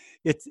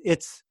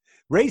 It's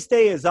race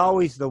day is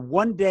always the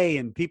one day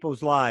in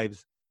people's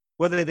lives,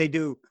 whether they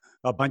do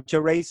a bunch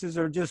of races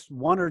or just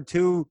one or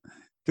two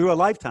through a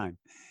lifetime.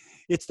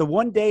 It's the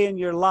one day in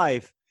your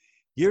life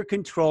you're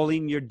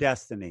controlling your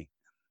destiny.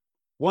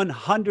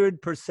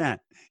 100%.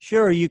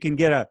 Sure, you can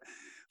get a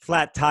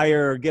flat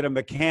tire or get a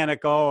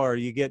mechanical or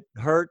you get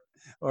hurt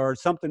or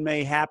something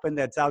may happen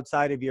that's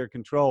outside of your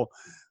control,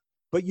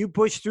 but you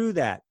push through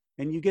that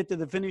and you get to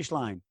the finish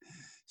line.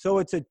 So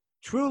it's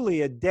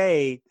truly a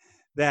day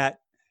that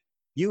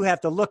you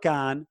have to look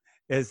on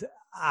as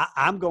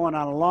I'm going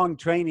on a long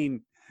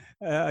training,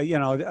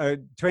 a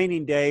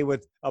training day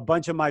with a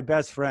bunch of my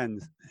best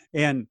friends.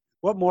 And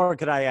what more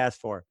could I ask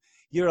for?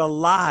 You're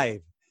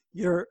alive.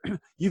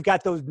 You've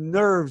got those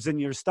nerves in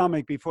your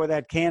stomach before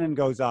that cannon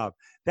goes off.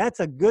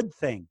 That's a good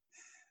thing.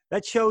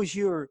 That shows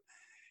you're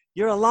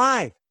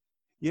alive.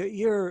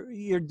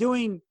 You're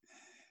doing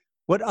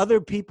what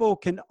other people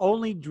can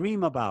only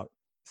dream about.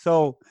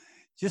 So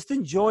just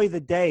enjoy the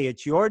day.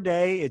 It's your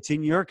day. It's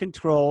in your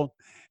control.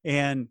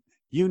 And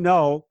you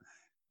know,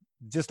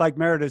 just like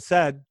Meredith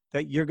said,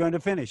 that you're going to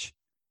finish.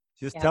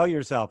 Just Yeah. tell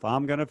yourself,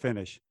 I'm going to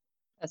finish.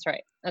 That's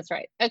right. That's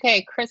right.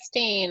 Okay,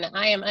 Christine,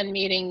 I am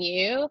unmuting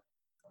you.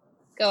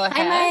 Go ahead.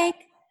 Hi,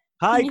 Mike.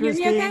 Hi, Can you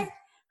Christine. hear me okay?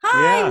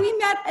 Hi, Yeah. we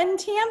met in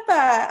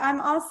Tampa.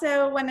 I'm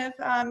also one of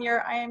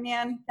your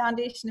Ironman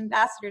Foundation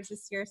ambassadors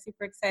this year.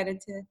 Super excited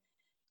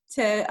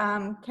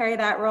to carry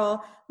that role.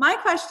 My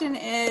question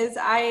is,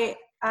 I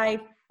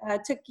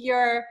took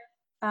your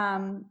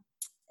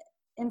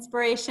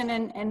inspiration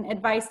and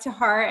advice to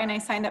heart, and I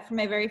signed up for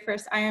my very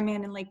first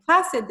Ironman in Lake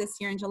Placid this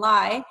year in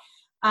July.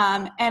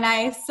 And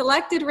I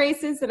selected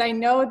races that I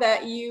know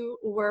that you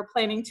were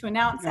planning to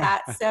announce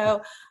at.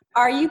 So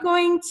are you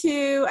going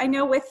to, I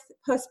know with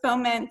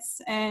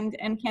postponements and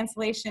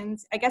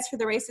cancellations, I guess for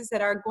the races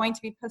that are going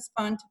to be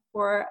postponed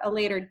for a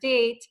later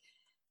date,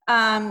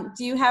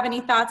 do you have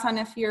any thoughts on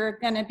if you're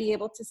going to be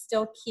able to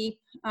still keep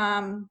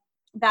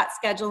that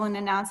schedule and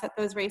announce at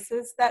those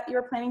races that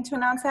you're planning to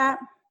announce at?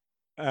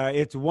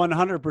 It's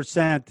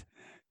 100%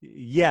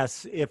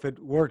 yes, if it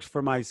works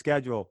for my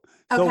schedule.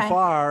 Okay.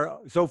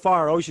 So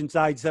far,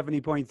 Oceanside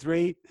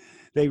 70.3,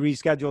 they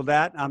rescheduled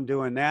that. I'm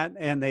doing that.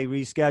 And they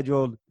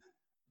rescheduled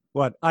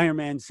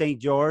Ironman St.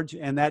 George,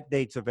 and that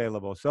date's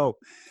available. So,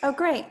 oh,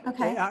 great.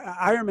 Okay.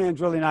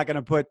 Ironman's really not going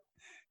to put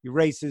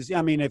races.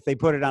 I mean, if they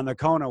put it on the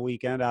Kona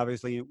weekend,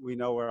 obviously we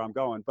know where I'm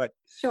going, but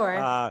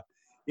sure.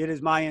 It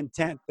is my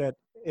intent that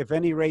if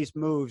any race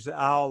moves,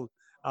 I'll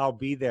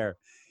be there.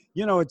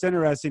 You know, it's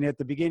interesting at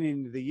the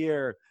beginning of the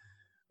year,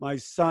 my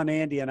son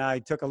Andy and I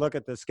took a look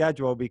at the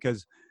schedule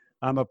because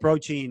I'm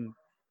approaching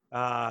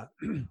my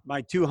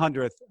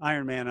 200th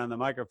Ironman on the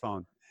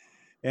microphone.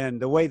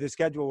 And the way the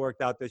schedule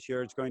worked out this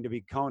year, it's going to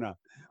be Kona.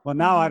 Well,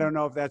 now I don't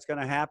know if that's going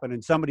to happen.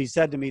 And somebody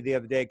said to me the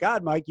other day,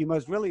 God, Mike, you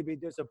must really be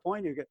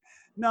disappointed.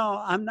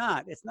 No, I'm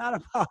not. It's not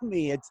about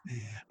me.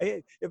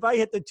 If I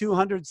hit the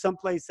 200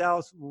 someplace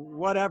else,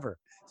 whatever.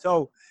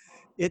 So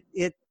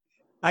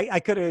I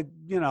could have,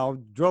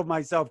 drove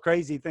myself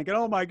crazy thinking,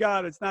 oh my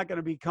God, it's not going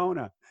to be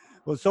Kona.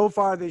 Well, so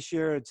far this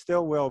year, it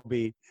still will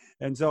be.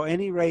 And so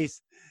any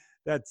race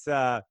that's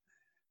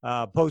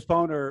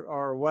postponed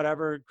or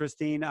whatever,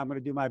 Christine, I'm going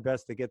to do my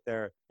best to get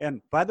there.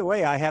 And by the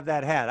way, I have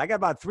that hat. I got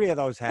about 3 of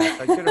those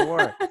hats. I should have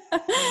worn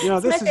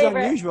it. This is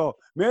unusual.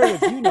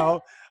 Meredith,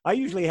 I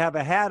usually have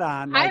a hat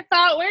on. I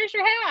thought, where's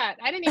your hat?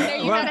 I didn't even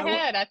know you had a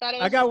hat. I thought it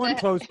was I got one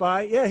close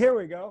by. Yeah, here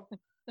we go.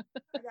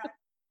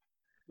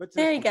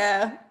 There you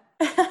go.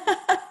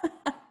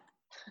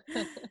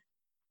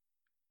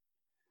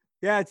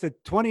 Yeah, it's a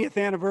 20th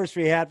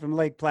anniversary hat from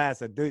Lake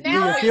Placid. Do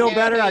Now you feel I know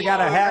better? who I got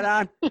you a hat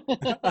on.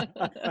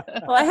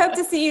 Well, I hope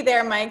to see you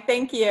there, Mike.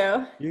 Thank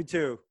you. You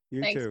too.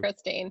 Thanks,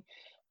 Christine.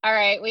 All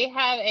right, we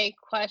have a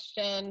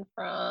question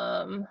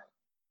from,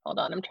 hold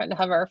on, I'm trying to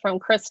hover, from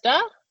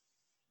Krista.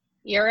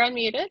 You're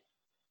unmuted.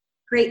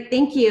 Great,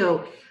 thank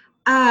you.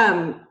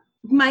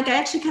 Mike, I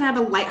actually kind of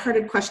have a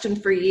lighthearted question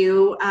for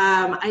you.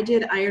 I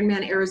did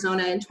Ironman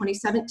Arizona in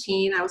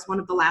 2017. I was one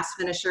of the last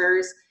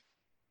finishers,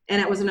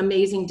 and it was an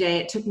amazing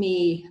day.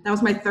 That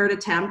was my 3rd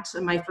attempt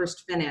and my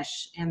first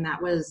finish, and that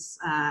was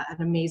an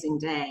amazing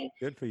day.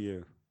 Good for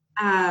you.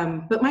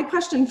 But my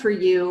question for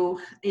you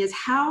is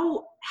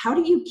how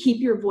do you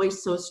keep your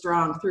voice so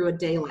strong through a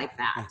day like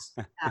that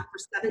for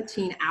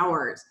 17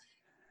 hours?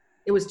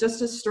 It was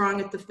just as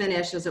strong at the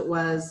finish as it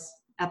was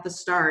at the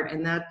start,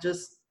 and that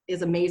just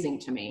is amazing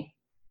to me.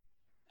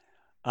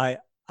 I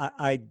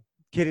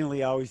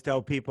kiddingly always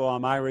tell people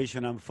I'm Irish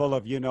and I'm full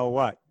of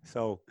you-know-what.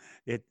 So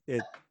it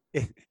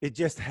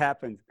just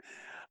happened.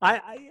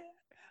 I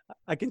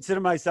consider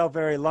myself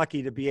very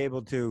lucky to be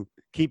able to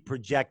keep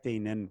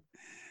projecting,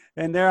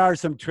 and there are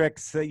some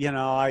tricks.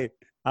 I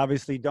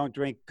obviously don't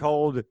drink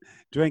cold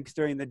drinks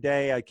during the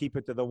day. I keep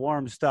it to the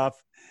warm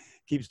stuff,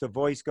 keeps the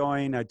voice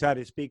going. I try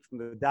to speak from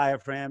the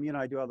diaphragm.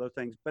 I do all those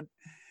things. But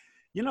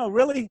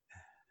really,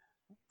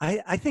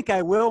 I think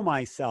I will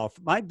myself.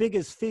 My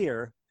biggest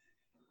fear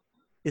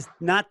is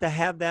not to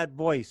have that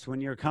voice when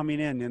you're coming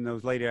in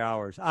those later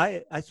hours.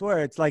 I swear,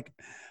 it's like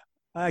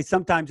I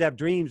sometimes have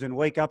dreams and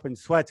wake up in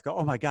sweats, go,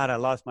 oh my God, I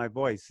lost my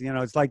voice.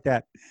 It's like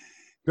that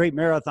great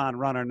marathon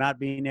runner not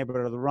being able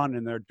to run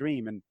in their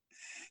dream. And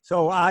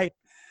so I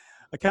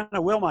kind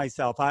of will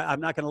myself.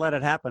 I'm not going to let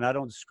it happen. I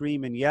don't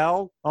scream and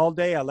yell all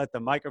day. I let the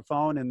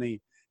microphone and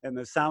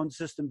the sound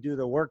system do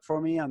the work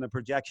for me on the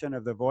projection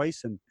of the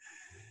voice.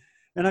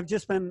 And I've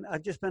just been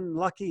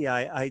lucky.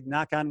 I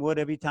knock on wood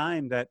every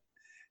time that,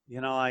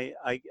 I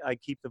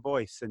keep the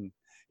voice. And,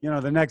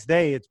 the next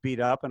day it's beat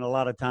up, and a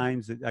lot of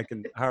times I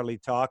can hardly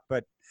talk,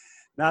 but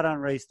not on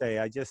race day.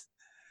 I just,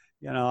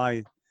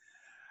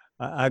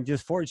 I'm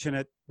just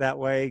fortunate that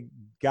way.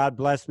 God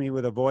bless me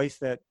with a voice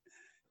that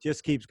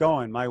just keeps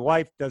going. My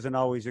wife doesn't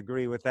always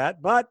agree with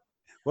that, but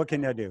what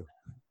can I do?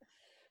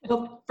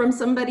 Well, from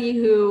somebody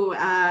who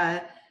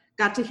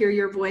got to hear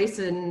your voice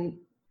and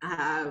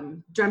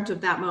dreamt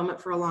of that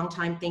moment for a long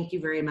time, thank you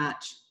very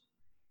much.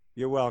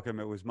 You're welcome.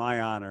 It was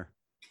my honor.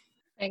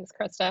 Thanks,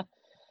 Krista.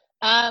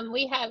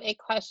 We have a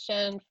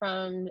question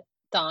from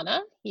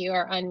Donna. You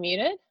are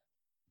unmuted.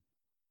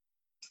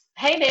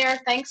 Hey there,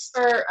 thanks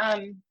for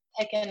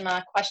taking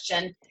my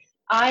question.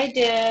 I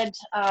did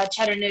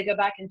Chattanooga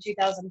back in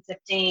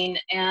 2015,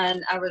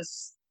 and I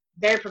was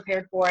very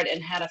prepared for it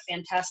and had a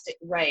fantastic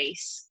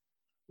race.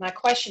 My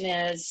question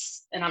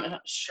is, and I'm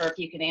not sure if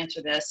you can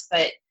answer this,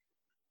 but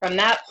from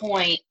that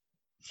point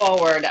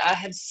forward, I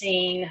have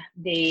seen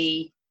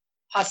the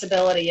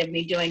possibility of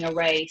me doing a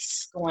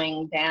race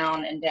going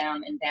down and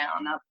down and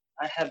down.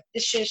 I have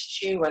this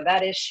issue or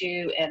that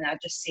issue, and I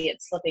just see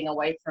it slipping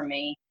away from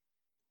me.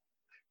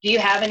 Do you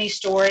have any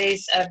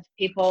stories of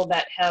people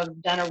that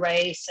have done a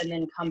race and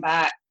then come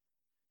back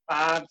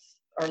 5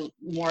 or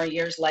more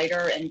years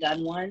later and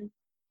done one?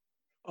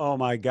 Oh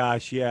my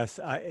gosh, yes.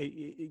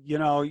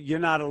 You're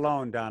not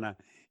alone, Donna.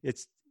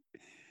 It's,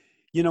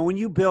 when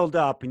you build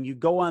up and you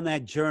go on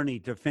that journey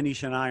to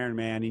finish an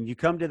Ironman and you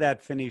come to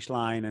that finish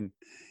line and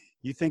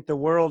you think the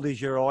world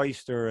is your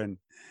oyster.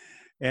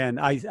 And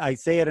I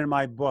say it in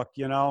my book,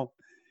 no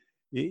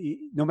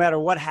matter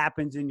what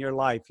happens in your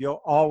life,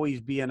 you'll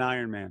always be an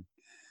Ironman.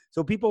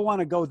 So people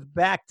want to go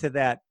back to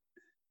that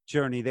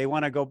journey. They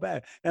want to go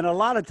back. And a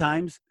lot of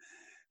times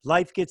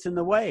life gets in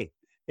the way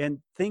and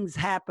things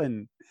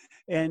happen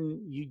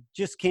and you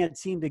just can't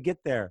seem to get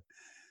there.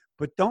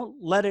 But don't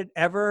let it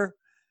ever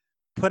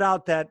put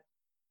out that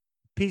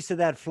piece of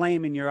that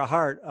flame in your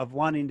heart of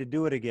wanting to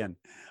do it again.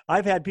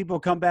 I've had people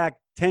come back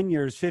 10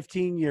 years,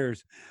 15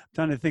 years. I'm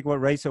trying to think what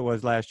race it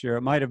was last year.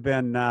 It might have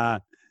been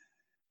not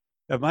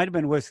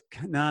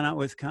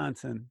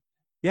Wisconsin.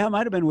 Yeah, it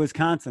might have been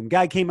Wisconsin.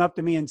 Guy came up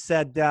to me and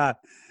said,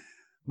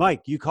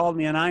 Mike, you called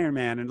me an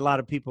Ironman, and a lot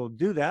of people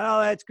do that.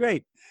 Oh, that's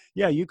great.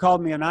 Yeah, you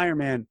called me an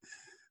Ironman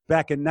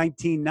back in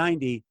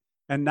 1990,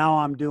 and now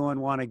I'm doing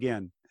one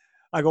again.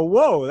 I go,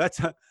 whoa, that's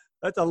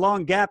a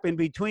long gap in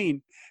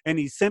between. And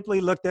he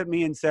simply looked at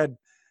me and said,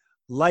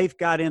 life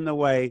got in the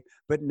way,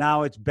 but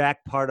now it's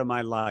back part of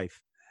my life.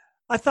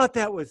 I thought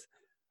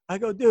I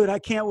go, dude, I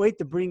can't wait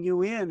to bring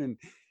you in. And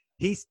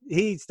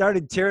he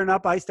started tearing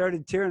up. I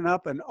started tearing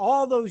up. And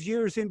all those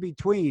years in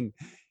between,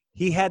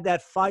 he had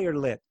that fire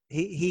lit.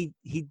 He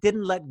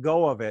didn't let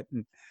go of it.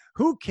 And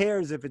who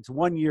cares if it's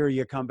 1 year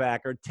you come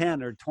back or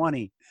 10 or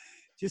 20?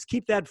 Just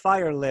keep that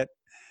fire lit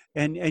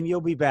and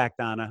you'll be back,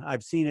 Donna.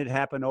 I've seen it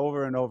happen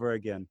over and over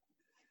again.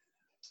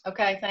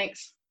 Okay,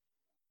 thanks.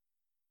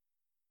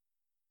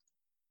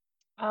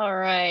 All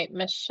right,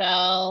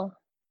 Michelle,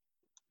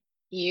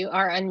 you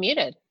are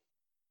unmuted.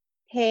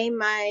 Hey,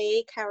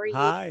 Mike, how are you?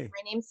 Hi.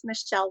 My name's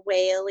Michelle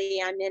Reilly.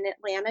 I'm in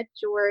Atlanta,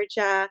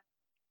 Georgia,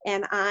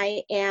 and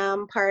I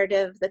am part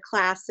of the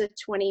class of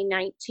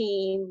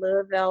 2019.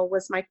 Louisville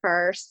was my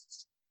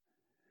first.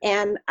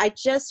 And I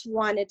just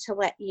wanted to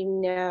let you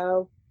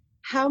know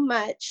how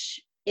much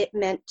it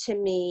meant to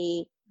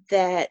me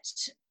that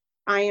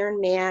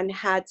Ironman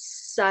had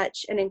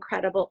such an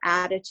incredible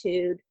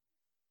attitude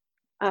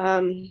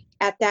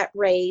at that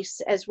race.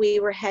 As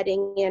we were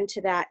heading into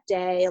that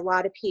day, a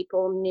lot of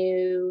people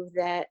knew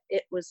that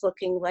it was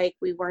looking like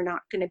we were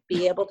not going to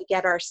be able to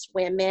get our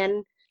swim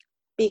in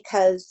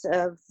because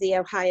of the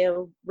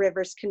Ohio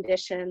River's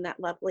condition, that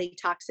lovely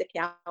toxic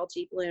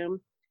algae bloom.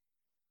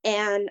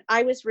 And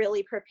I was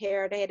really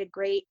prepared. I had a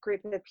great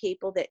group of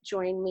people that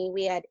joined me.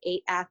 We had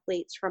 8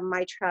 athletes from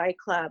my tri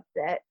club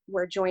that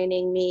were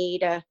joining me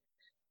to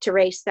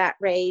race that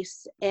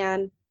race.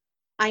 And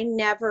I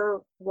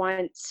never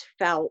once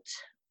felt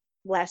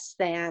less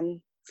than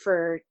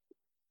for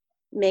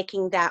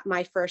making that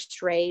my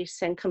first race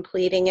and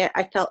completing it.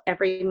 I felt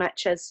every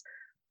much as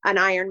an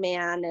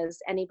Ironman as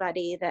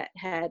anybody that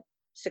had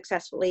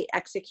successfully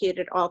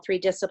executed all 3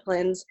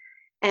 disciplines.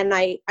 And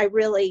I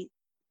really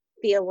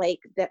feel like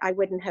that I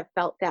wouldn't have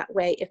felt that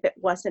way if it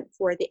wasn't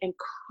for the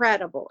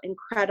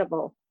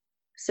incredible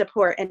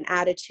support and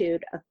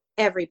attitude of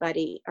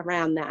everybody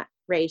around that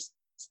race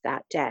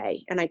that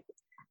day. And I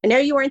know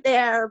you weren't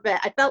there, but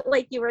I felt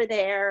like you were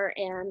there,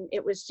 and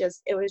it was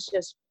just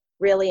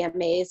really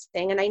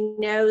amazing. And I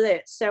know that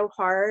it's so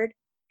hard.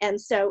 And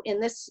so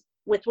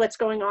with what's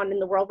going on in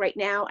the world right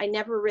now, I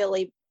never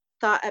really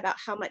thought about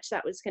how much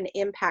that was going to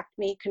impact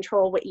me.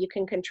 Control what you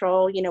can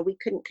control. We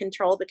couldn't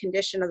control the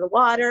condition of the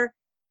water.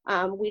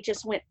 We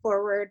just went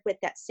forward with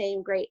that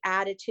same great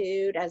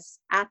attitude as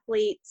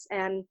athletes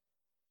and,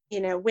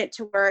 went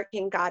to work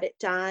and got it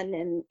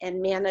done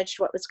and managed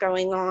what was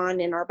going on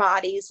in our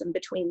bodies and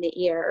between the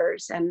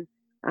ears. And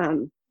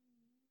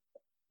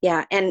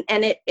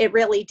it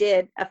really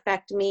did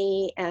affect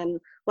me and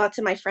lots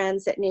of my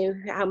friends that knew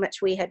how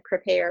much we had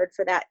prepared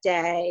for that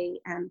day.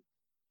 And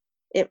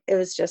it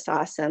was just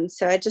awesome.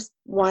 So I just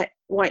want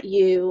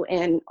you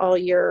and all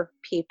your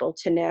people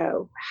to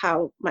know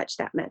how much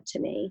that meant to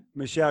me.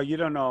 Michelle, you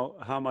don't know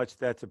how much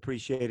that's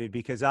appreciated,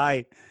 because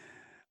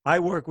I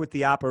work with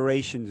the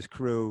operations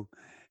crew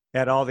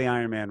at all the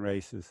Ironman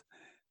races.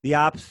 The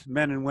ops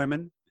men and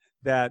women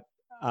that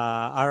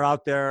are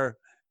out there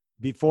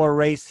before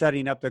race,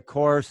 setting up the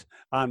course,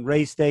 on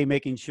race day,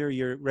 making sure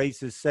your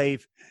race is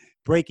safe,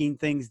 breaking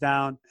things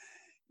down.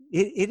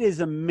 It is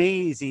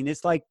amazing.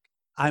 It's like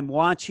I'm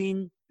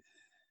watching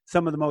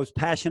some of the most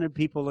passionate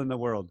people in the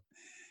world.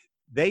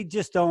 They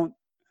just don't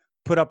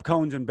put up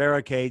cones and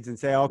barricades and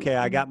say, okay,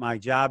 I got my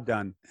job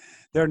done.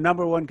 Their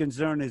number one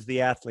concern is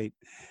the athlete.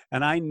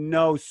 And I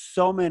know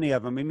so many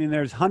of them. I mean,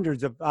 there's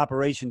hundreds of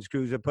operations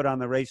crews that put on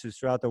the races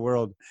throughout the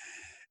world.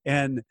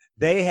 And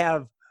they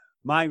have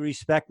my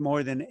respect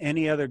more than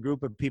any other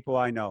group of people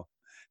I know.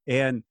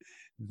 And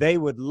they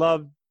would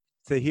love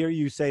to hear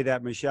you say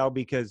that, Michelle,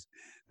 because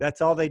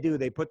that's all they do.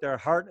 They put their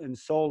heart and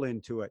soul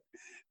into it.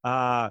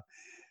 And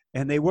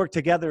they work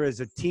together as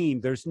a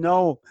team. There's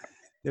no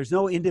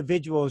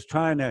individuals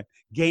trying to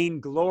gain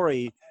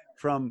glory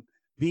from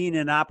being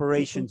in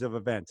operations of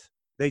events.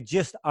 They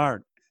just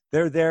aren't.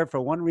 They're there for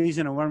one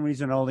reason and one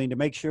reason only, to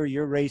make sure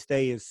your race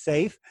day is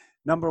safe.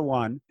 Number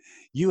one,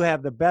 you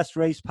have the best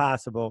race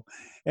possible,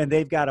 and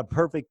they've got a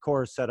perfect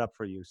course set up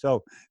for you.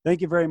 So thank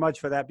you very much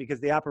for that,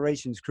 because the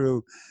operations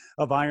crew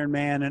of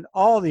Ironman and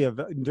all the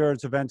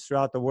endurance events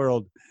throughout the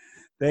world,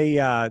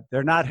 they're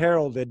not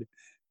heralded,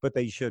 but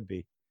they should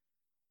be.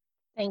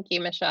 Thank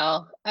you,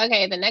 Michelle.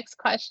 Okay, the next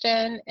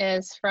question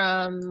is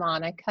from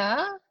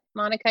Monica.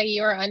 Monica,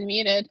 you are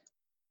unmuted.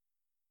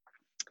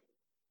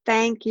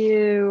 Thank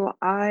you.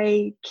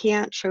 I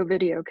can't show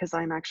video because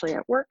I'm actually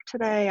at work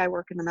today. I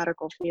work in the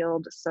medical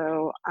field,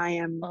 so I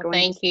am going.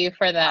 Thank you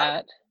for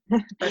that.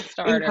 For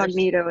starters.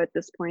 Incognito at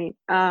this point.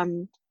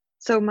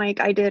 So Mike,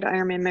 I did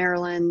Ironman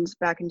Maryland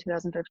back in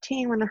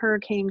 2015 when the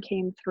hurricane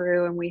came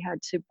through, and we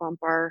had to bump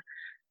our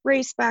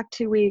race back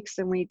 2 weeks,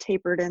 and we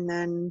tapered and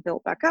then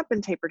built back up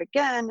and tapered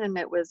again, and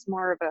it was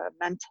more of a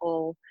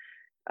mental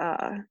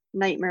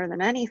nightmare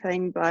than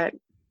anything. But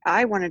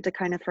I wanted to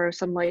kind of throw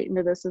some light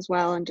into this as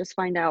well and just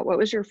find out, what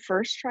was your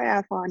first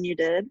triathlon you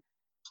did,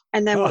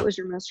 and then what was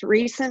your most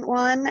recent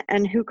one,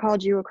 and who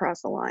called you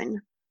across the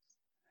line?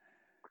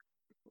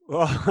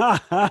 Well,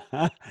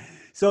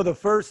 so the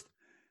first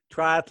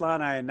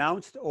triathlon I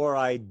announced or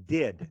I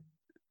did?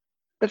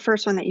 The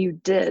first one that you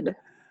did.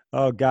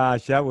 Oh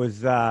gosh, that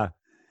was I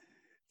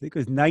think it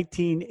was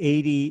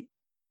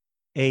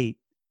 1988.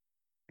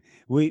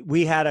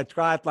 We had a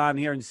triathlon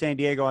here in San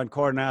Diego on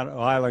Coronado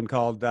Island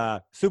called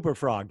Super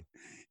Frog,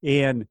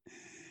 and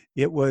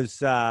it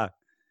was a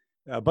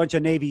bunch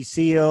of Navy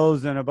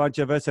SEALs and a bunch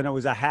of us, and it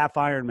was a half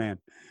Ironman.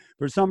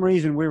 For some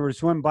reason, we were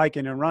swim,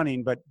 biking, and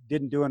running, but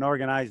didn't do an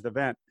organized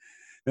event.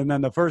 And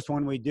then the first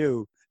one we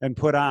do and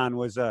put on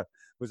was a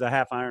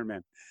half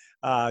Ironman.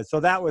 So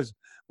that was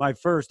my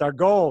first. Our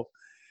goal,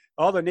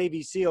 all the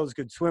Navy SEALs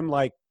could swim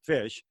like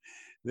fish.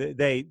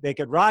 They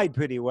could ride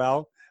pretty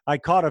well. I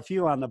caught a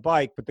few on the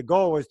bike, but the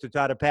goal was to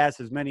try to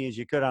pass as many as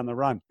you could on the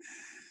run.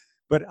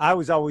 But I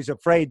was always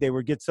afraid they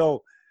would get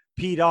so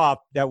peed off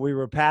that we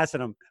were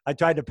passing them. I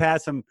tried to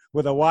pass them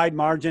with a wide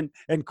margin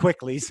and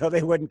quickly so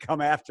they wouldn't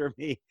come after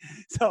me.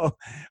 So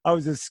I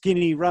was a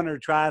skinny runner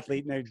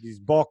triathlete, and they're these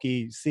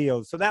bulky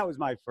SEALs. So that was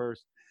my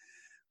first.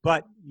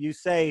 But you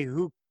say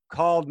who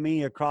called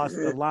me across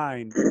the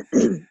line?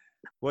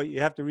 Well, you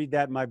have to read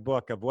that in my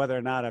book of whether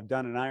or not I've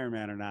done an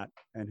Ironman or not,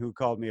 and who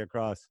called me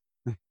across.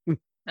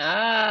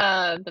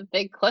 The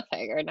big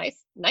cliffhanger.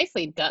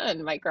 Nicely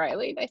done, Mike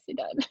Reilly. Nicely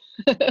done.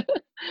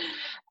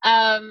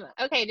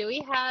 Okay, do we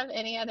have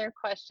any other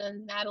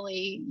questions?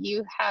 Natalie,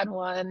 you had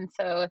one,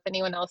 so if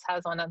anyone else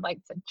has one, I'd like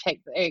to check.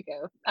 There you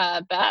go.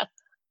 Beth.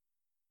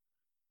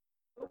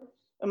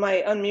 Am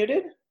I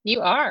unmuted? You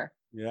are.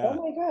 Yeah. Oh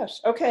my gosh.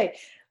 Okay.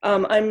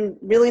 I'm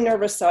really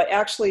nervous, so I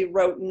actually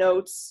wrote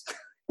notes.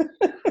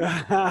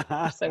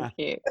 So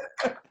cute.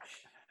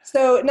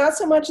 So not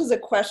so much as a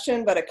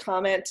question, but a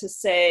comment to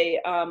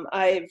say,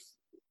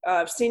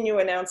 I've seen you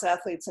announce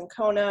athletes in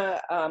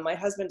Kona. My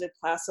husband did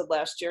Placid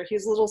last year.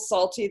 He's a little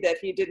salty that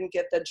he didn't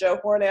get the Joe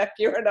Hornack,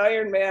 you're an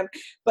Ironman,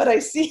 but I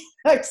see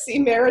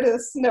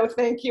Meredith's no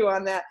thank you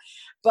on that.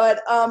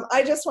 But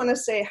I just want to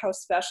say how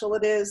special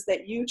it is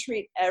that you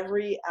treat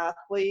every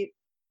athlete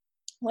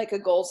like a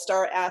gold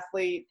star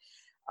athlete.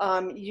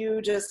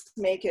 You just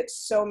make it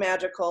so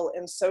magical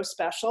and so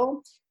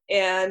special.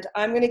 And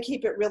I'm going to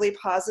keep it really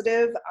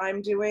positive.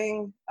 I'm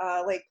doing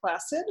Lake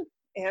Placid,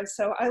 and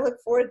so I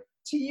look forward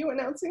to you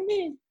announcing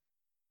me.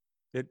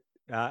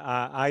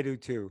 I do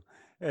too.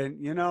 And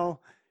you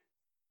know,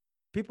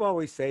 people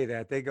always say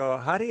that. They go,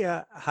 how do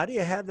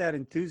you have that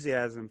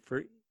enthusiasm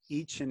for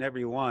each and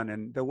every one?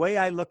 And the way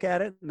I look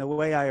at it and the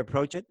way I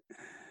approach it,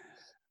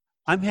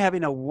 I'm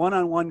having a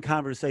one-on-one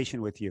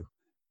conversation with you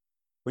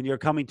when you're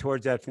coming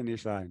towards that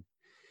finish line.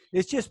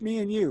 It's just me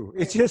and you.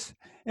 It's just,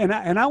 and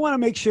I want to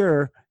make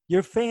sure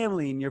your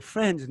family and your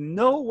friends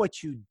know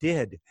what you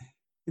did.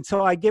 And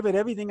so I give it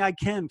everything I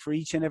can for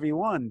each and every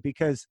one,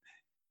 because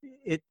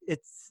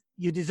it's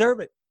you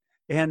deserve it.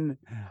 And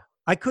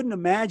I couldn't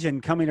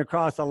imagine coming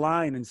across a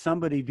line and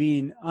somebody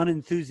being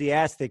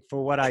unenthusiastic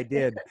for what I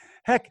did.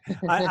 Heck,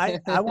 I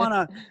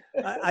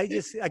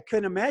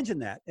couldn't imagine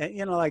that.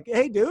 You know, like,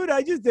 hey dude,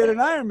 I just did an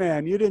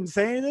Ironman. You didn't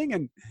say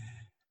anything.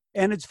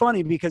 And it's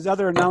funny because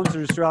other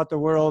announcers throughout the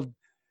world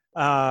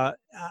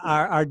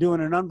are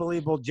doing an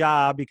unbelievable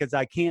job, because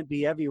I can't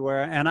be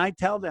everywhere. And I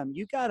tell them,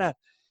 you gotta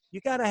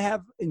you got to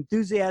have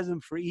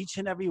enthusiasm for each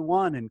and every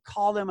one and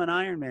call them an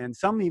Ironman.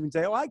 Some even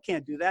say, oh, I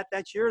can't do that.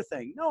 That's your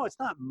thing. No, it's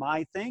not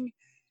my thing.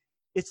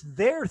 It's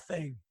their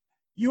thing.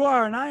 You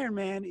are an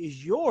Ironman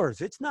is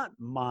yours. It's not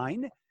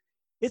mine.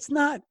 It's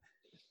not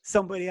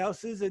somebody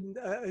else's and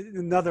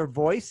another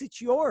voice.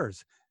 It's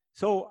yours.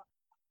 So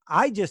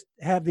I just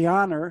have the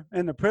honor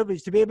and the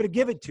privilege to be able to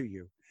give it to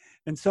you.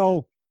 And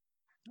so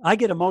I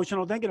get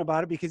emotional thinking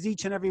about it because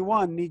each and every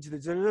one needs to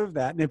deserve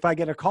that. And if I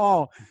get a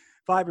call,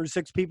 5 or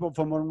 6 people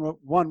from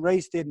one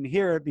race didn't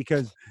hear it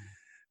because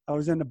I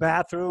was in the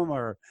bathroom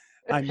or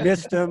I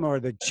missed them or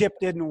the chip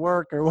didn't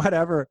work or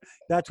whatever.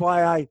 That's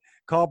why I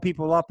call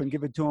people up and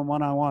give it to them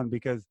one-on-one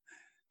because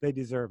they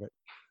deserve it.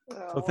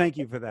 So thank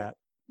you for that.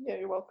 Yeah,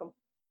 you're welcome.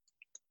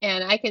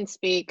 And I can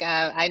speak,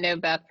 I know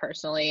Beth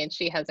personally, and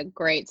she has a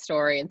great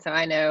story. And so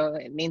I know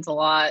it means a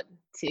lot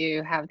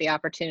to have the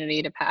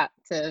opportunity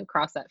to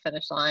cross that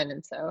finish line.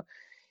 And so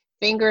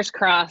fingers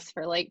crossed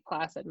for Lake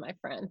Placid, my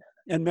friend.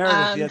 And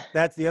Meredith,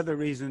 that's the other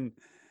reason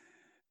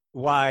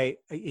why,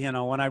 you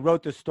know, when I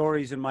wrote the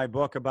stories in my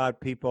book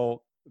about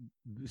people,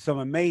 some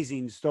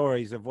amazing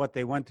stories of what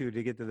they went through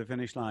to get to the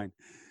finish line.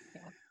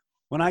 Yeah.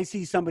 When I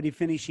see somebody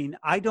finishing,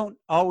 I don't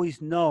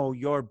always know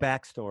your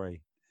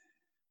backstory,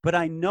 but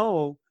I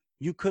know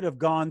you could have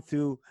gone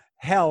through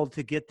hell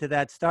to get to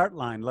that start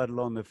line, let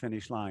alone the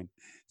finish line.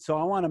 So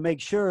I want to make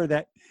sure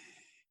that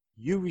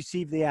you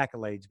receive the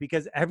accolades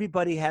because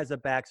everybody has a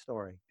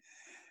backstory,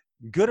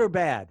 good or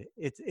bad.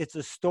 It's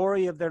a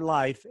story of their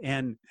life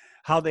and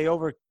how they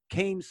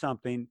overcame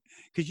something,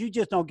 because you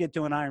just don't get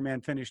to an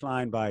Ironman finish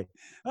line by,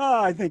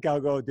 oh, I think I'll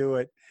go do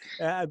it,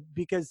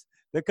 because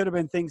there could have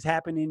been things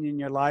happening in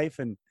your life,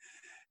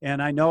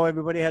 and I know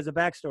everybody has a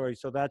backstory,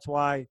 so that's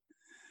why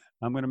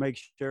I'm going to make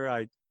sure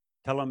I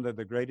tell them they're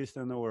the greatest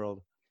in the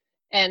world.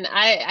 And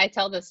I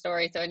tell this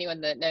story, so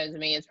anyone that knows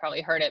me has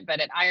probably heard it, but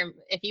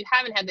if you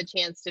haven't had the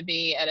chance to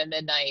be at a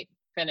midnight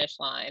finish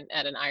line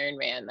at an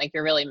Ironman, like,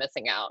 you're really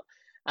missing out.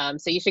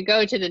 So you should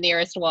go to the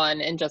nearest one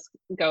and just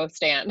go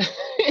stand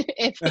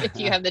if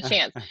you have the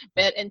chance.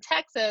 But in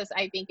Texas,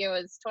 I think it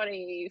was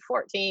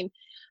 2014,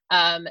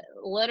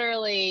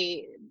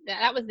 literally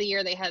that was the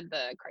year they had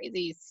the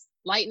crazy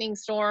lightning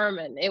storm,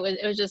 and it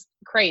was just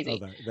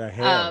crazy. Oh, the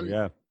hail,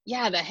 yeah.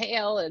 Yeah, the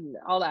hail and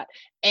all that.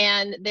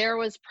 And there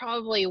was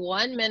probably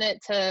 1 minute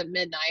to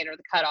midnight or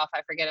the cutoff.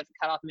 I forget if the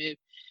cutoff moved.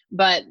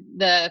 But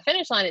the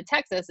finish line in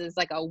Texas is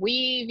like a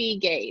wavy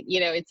gate.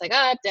 You know, it's like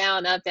up,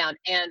 down, up, down.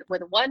 And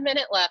with 1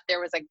 minute left, there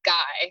was a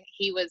guy.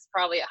 He was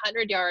probably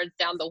 100 yards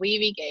down the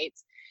wavy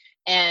gates.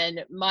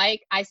 And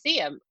Mike, I see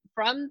him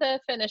from the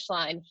finish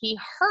line. He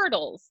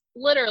hurdles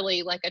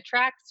literally like a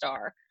track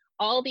star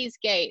all these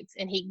gates,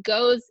 and he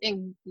goes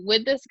in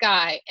with this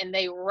guy, and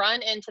they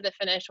run into the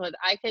finish with,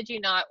 I kid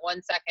you not,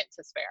 1 second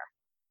to spare.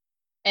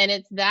 And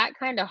it's that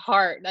kind of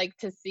heart, like,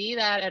 to see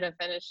that at a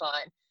finish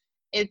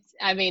line.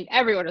 I mean,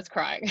 everyone was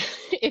crying.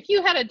 If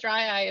you had a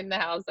dry eye in the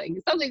house, like,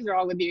 something's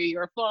wrong with you,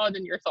 you're flawed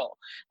in your soul.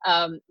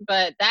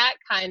 But that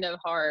kind of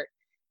heart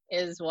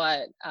is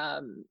what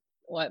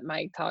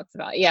Mike talks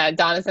about. Yeah,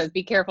 Donna says,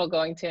 be careful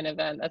going to an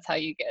event. That's how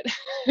you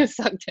get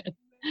sucked in.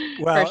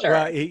 Well, for sure.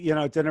 well, you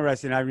know, it's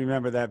interesting. I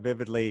remember that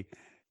vividly.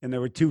 And there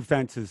were 2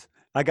 fences.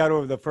 I got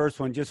over the first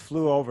one, just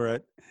flew over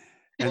it.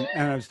 And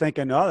I was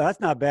thinking, oh, that's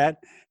not bad.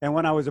 And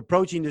when I was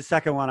approaching the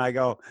second one,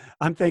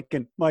 I'm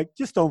thinking, Mike,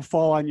 just don't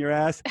fall on your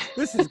ass.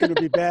 This is going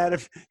to be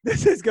bad.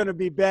 This is going to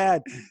be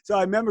bad. So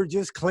I remember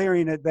just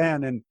clearing it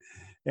then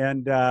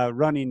and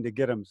running to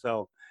get him.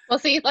 So. Well,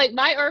 see, like,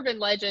 my urban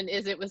legend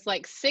is it was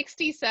like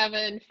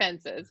 67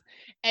 fences,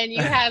 and you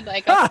had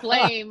like a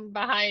flame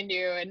behind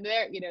you, and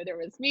there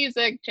was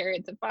music,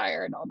 chariots of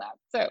fire, and all that.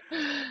 So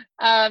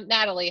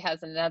Natalie has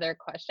another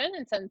question,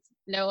 and since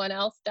no one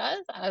else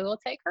does, I will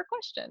take her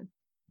question.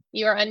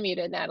 You are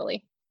unmuted,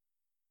 Natalie.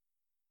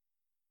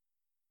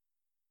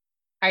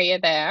 Are you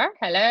there?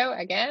 Hello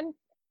again?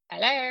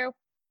 Hello?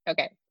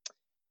 Okay.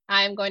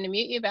 I'm going to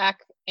mute you back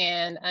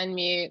and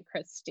unmute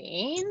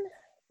Christine.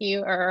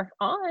 You are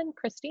on,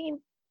 Christine.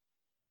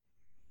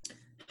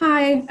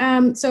 Hi.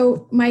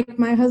 So my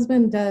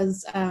husband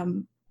does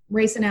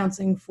race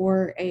announcing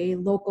for a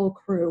local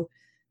crew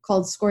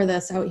called Score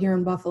This out here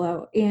in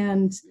Buffalo.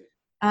 And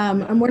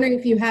I'm wondering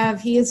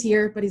if he is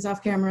here, but he's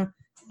off camera.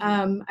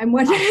 I'm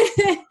wondering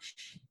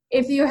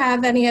if you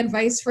have any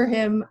advice for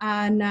him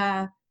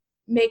on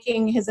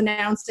making his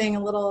announcing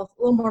a little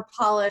more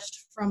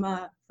polished from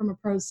a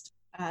pro's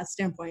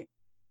standpoint.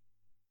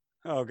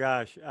 Oh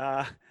gosh.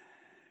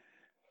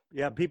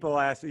 Yeah, people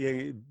ask,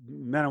 men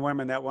and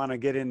women that want to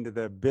get into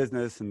the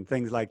business and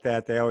things like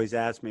that, they always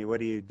ask me, what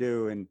do you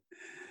do? And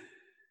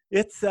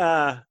it's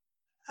my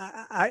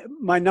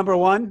number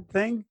one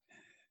thing.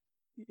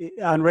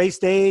 On race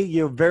day,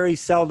 you very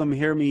seldom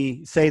hear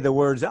me say the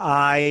words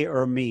I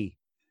or me,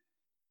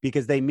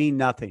 because they mean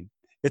nothing.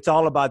 It's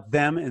all about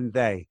them and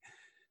they.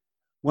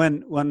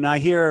 When I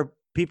hear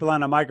people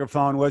on a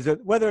microphone,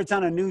 whether it's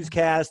on a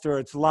newscast or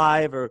it's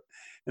live, and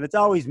it's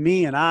always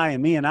me and I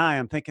and me and I,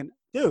 I'm thinking,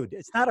 dude,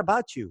 it's not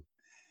about you.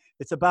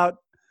 It's about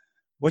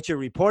what you're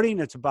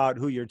reporting. It's about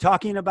who you're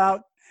talking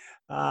about.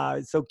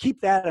 So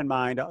keep that in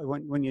mind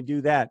when you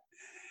do that.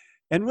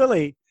 And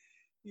really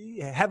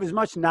have as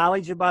much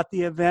knowledge about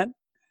the event,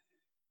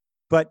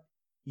 but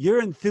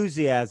your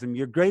enthusiasm,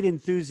 your great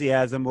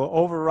enthusiasm will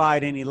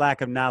override any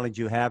lack of knowledge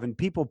you have, and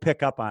people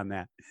pick up on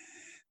that.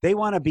 They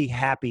want to be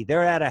happy.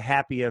 They're at a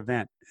happy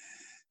event.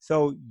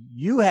 So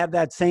you have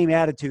that same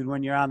attitude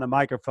when you're on the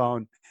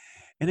microphone,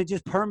 and it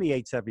just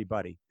permeates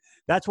everybody.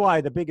 That's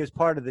why the biggest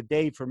part of the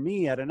day for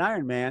me at an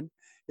Ironman,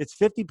 it's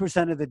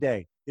 50% of the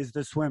day is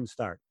the swim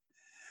start.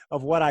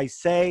 Of what I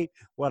say,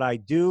 what I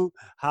do,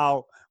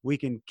 how we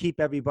can keep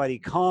everybody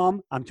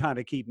calm. I'm trying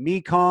to keep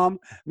me calm.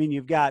 I mean,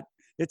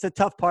 it's a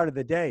tough part of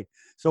the day.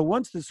 So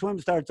once the swim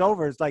starts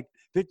over, it's like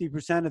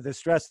 50% of the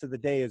stress of the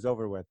day is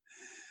over with.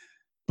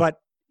 But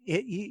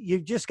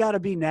you just got to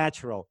be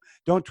natural.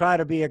 Don't try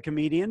to be a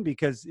comedian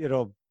because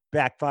it'll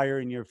backfire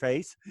in your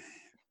face.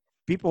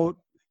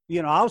 People,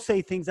 I'll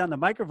say things on the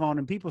microphone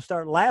and people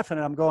start laughing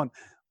and I'm going,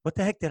 what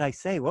the heck did I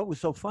say? What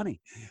was so funny?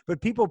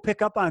 But people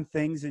pick up on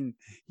things and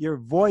your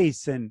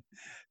voice, and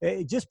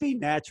just be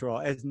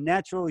natural as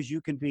you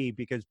can be,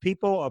 because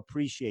people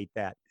appreciate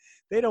that.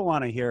 They don't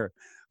want to hear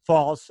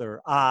false or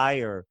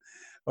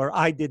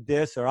I did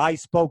this, or I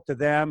spoke to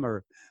them,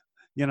 or,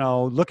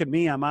 look at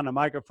me, I'm on a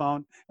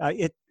microphone.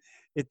 It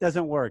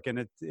doesn't work.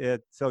 And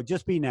so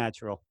just be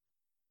natural.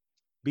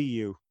 Be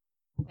you.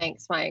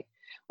 Thanks, Mike.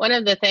 One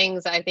of the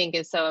things I think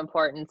is so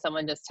important,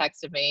 someone just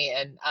texted me,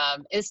 and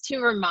is to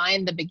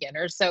remind the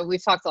beginners. So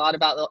we've talked a lot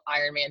about the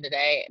Ironman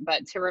today,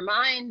 but to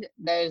remind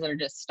those that are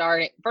just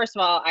starting, first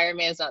of all,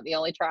 Ironman is not the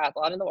only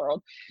triathlon in the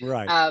world.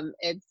 Right.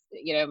 It's,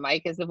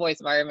 Mike is the voice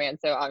of Ironman,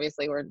 so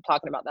obviously we're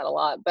talking about that a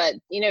lot, but,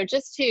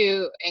 just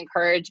to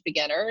encourage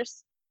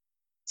beginners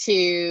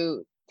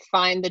to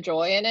find the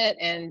joy in it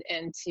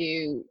and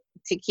to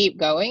keep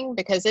going,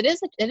 because it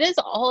is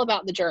all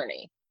about the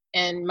journey.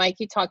 And Mike,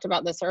 you talked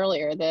about this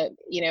earlier, that,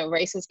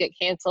 races get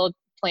canceled,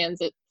 plans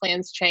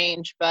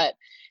change, but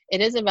it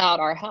is about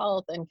our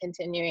health and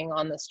continuing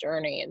on this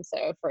journey. And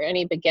so for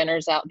any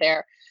beginners out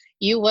there,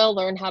 you will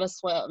learn how to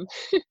swim.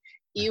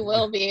 You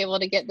will be able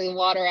to get the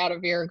water out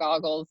of your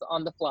goggles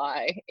on the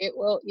fly. It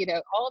will,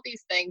 all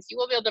these things, you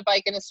will be able to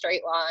bike in a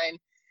straight line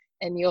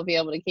and you'll be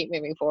able to keep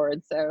moving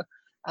forward. So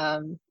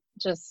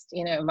just,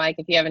 Mike,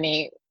 if you have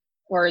any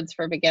words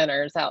for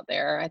beginners out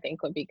there, I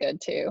think would be good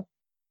too.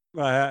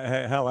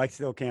 Well, hell, I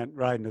still can't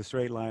ride in a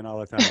straight line all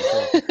the time.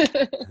 So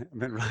I've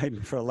been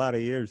riding for a lot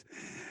of years.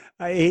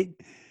 The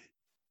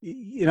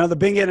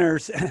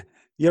beginners,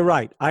 you're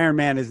right.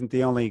 Ironman isn't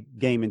the only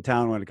game in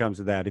town when it comes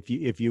to that.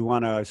 If you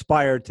want to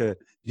aspire to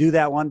do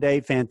that one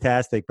day,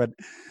 fantastic. But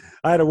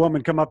I had a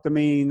woman come up to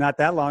me not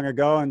that long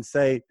ago and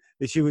say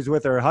that she was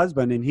with her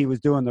husband and he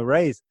was doing the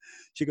race.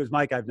 She goes,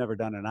 Mike, I've never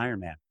done an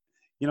Ironman.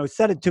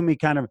 Said it to me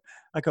kind of,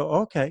 I go,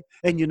 okay.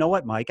 And you know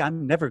what, Mike,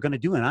 I'm never going to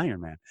do an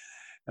Ironman.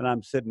 And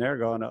I'm sitting there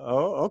going,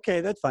 oh, okay,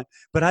 that's fine.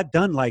 But I've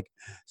done like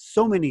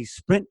so many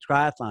sprint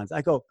triathlons.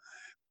 I go,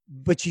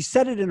 but she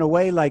said it in a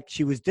way like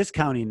she was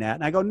discounting that.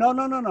 And I go, no,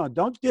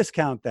 don't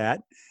discount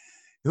that.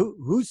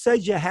 Who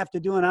says you have to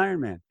do an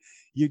Ironman?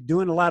 You're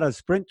doing a lot of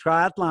sprint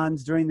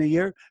triathlons during the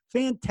year.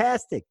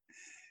 Fantastic.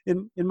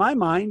 In my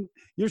mind,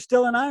 you're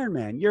still an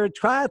Ironman. You're a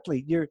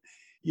triathlete. You're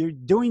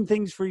doing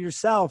things for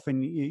yourself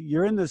and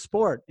you're in the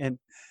sport. And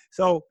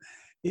so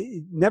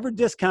never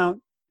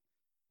discount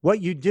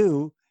what you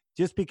do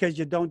just because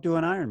you don't do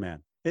an Ironman.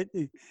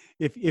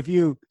 If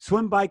you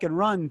swim, bike, and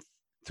run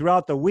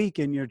throughout the week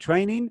in your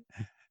training,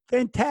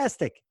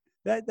 fantastic.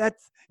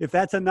 If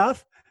that's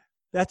enough,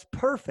 that's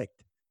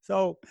perfect.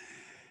 So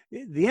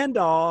the end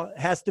all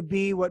has to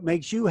be what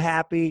makes you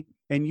happy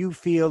and you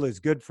feel is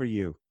good for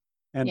you.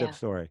 End of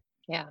story.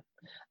 Yeah.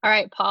 All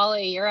right,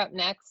 Polly, you're up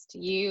next.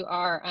 You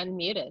are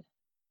unmuted.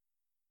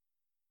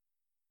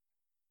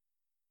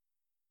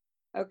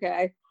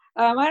 Okay.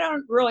 I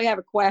don't really have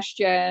a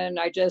question.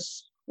 I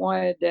just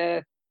wanted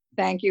to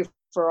thank you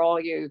for all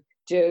you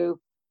do.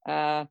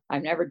 I've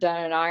never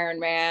done an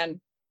Ironman.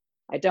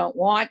 I don't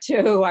want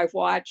to. I've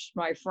watched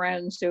my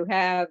friends who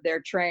have their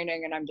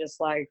training and I'm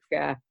just like,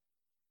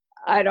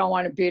 I don't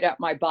want to beat up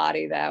my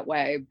body that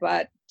way.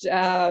 But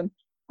I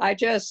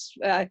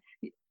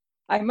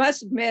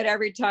must admit,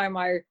 every time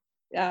I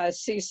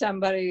see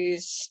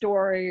somebody's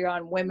story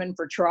on Women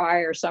for Tri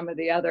or some of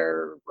the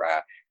other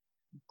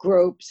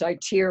groups, I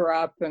tear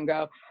up and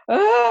go,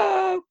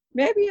 oh,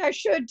 maybe I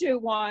should do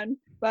one.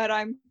 But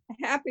I'm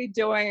happy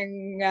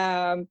doing,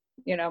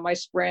 my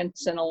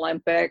sprints and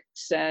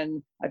Olympics,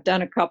 and I've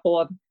done a couple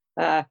of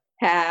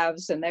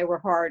halves, and they were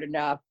hard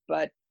enough.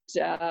 But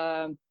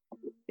when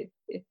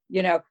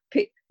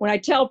I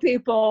tell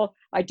people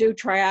I do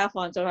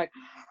triathlons, they're like,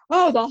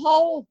 oh, the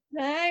whole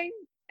thing?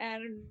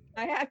 And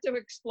I have to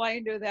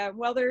explain to them,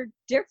 well, they're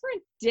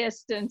different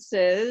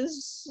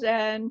distances.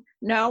 And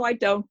no, I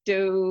don't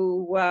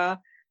do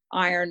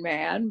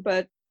Ironman,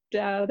 but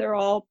they're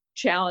all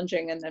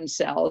challenging in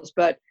themselves.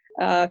 But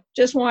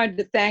just wanted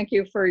to thank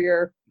you for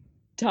your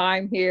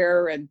time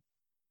here. And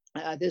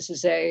this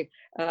is a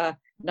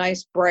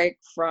nice break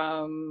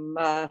from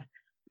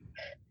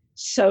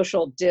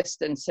social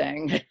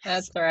distancing.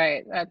 That's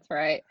right. That's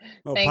right.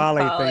 Well, Thanks,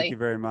 Polly, thank Polly. you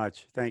very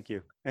much. Thank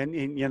you. And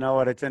you know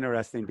what? It's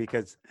interesting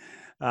because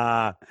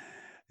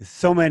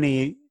so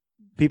many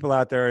people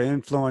out there are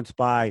influenced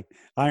by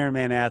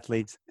Ironman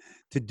athletes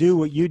to do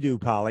what you do,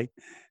 Polly.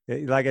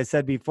 Like I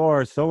said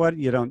before, so what?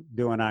 You don't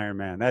do an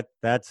Ironman.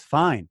 That's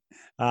fine.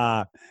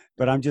 But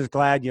I'm just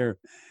glad you're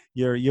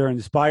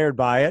inspired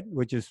by it,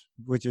 which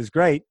is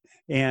great.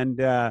 And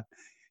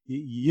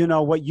you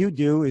know what you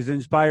do is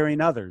inspiring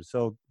others.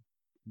 So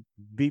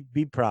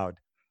be proud.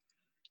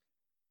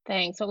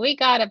 Thanks. Well, we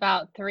got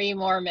about 3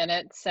 more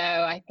minutes, so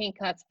I think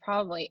that's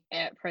probably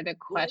it for the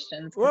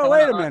questions. Well,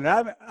 wait a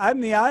minute.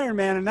 I'm the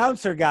Ironman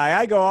announcer guy.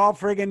 I go all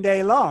friggin'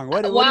 day long.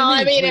 What do you Well, mean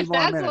I mean, 3 if more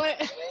that's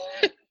minutes?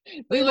 what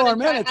 3 more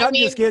minutes.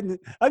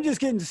 I'm just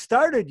getting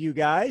started, you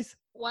guys.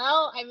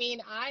 Well, I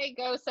mean, I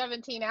go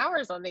 17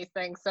 hours on these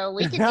things, so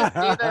we can just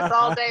do this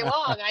all day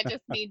long. I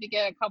just need to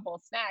get a couple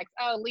of snacks.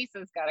 Oh,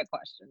 Lisa's got a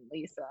question.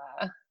 Lisa,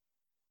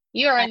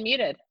 you are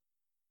unmuted.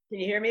 Can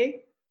you hear me?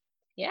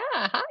 Yeah,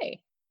 hi.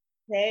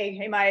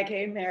 Hey, Mike.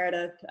 Hey,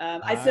 Meredith.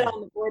 I sit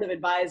on the board of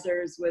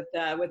advisors with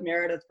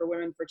Meredith for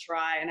Women for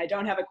Try, and I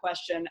don't have a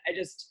question. I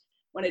just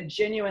want to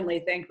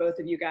genuinely thank both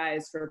of you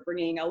guys for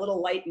bringing a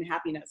little light and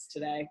happiness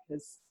today,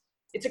 because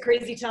it's a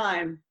crazy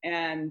time,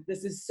 and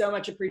this is so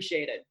much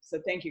appreciated. So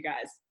thank you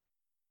guys.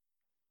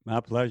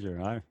 My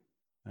pleasure.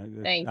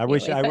 I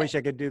wish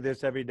I could do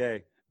this every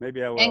day.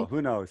 Maybe I will.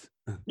 Who knows?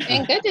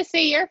 And good to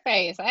see your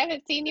face. I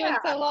haven't seen you in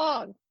so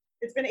long.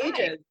 It's been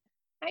ages.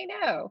 I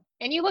know.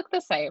 And you look the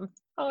same.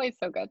 Always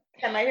so good.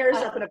 Yeah, my hair is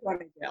up in a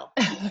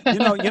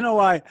ponytail. You know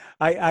why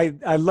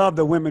I love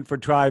the Women for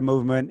Try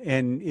movement,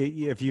 and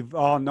if you've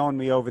all known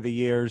me over the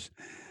years,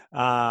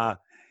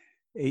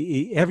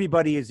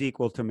 everybody is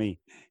equal to me,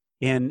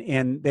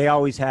 and they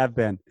always have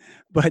been.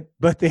 But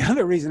the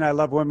other reason I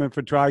love Women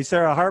for Try,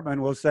 Sarah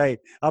Hartman will say,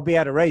 "I'll be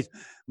at a race,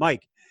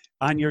 Mike,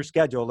 on your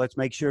schedule. Let's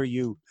make sure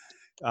you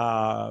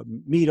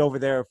meet over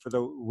there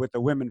with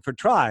the Women for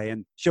Try,"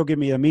 and she'll give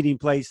me a meeting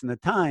place and the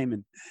time,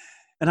 and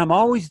I'm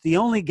always the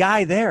only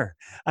guy there.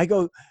 I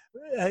go,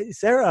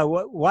 Sarah,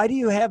 why do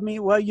you have me?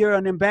 Well, you're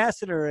an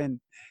ambassador,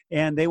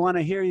 and they want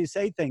to hear you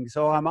say things.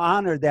 So I'm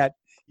honored that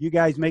you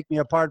guys make me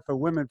a part for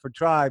Women for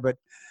Try. But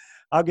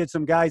I'll get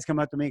some guys come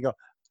up to me and go,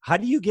 how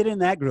do you get in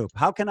that group?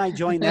 How can I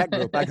join that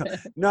group? I go,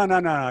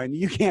 no,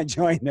 you can't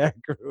join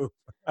that group.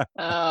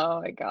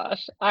 Oh my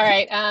gosh. All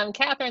right.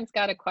 Catherine's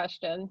got a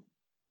question.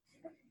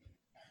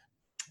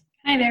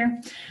 Hi there.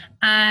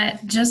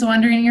 Just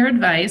wondering your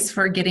advice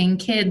for getting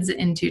kids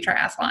into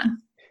triathlon.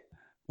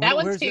 That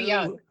one's too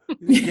young.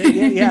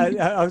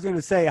 Yeah, I was going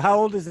to say, how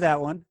old is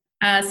that one?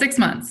 6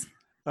 months.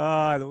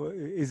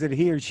 Is it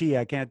he or she?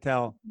 I can't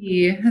tell.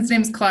 His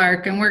name's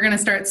Clark, and we're going to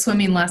start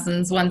swimming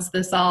lessons once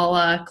this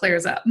all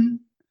clears up.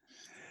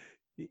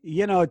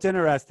 You know, it's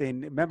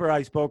interesting. Remember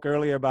I spoke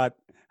earlier about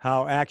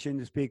how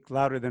actions speak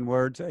louder than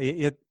words?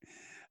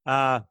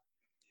 I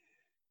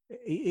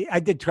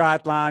did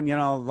triathlon,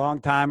 a long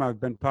time. I've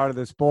been part of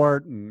the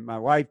sport, and my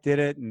wife did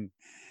it.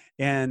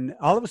 And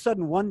all of a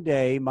sudden one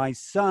day, my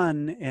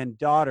son and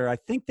daughter, I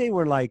think they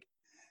were like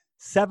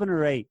 7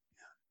 or 8,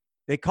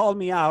 they called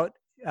me out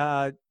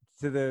to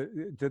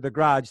the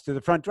garage, to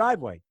the front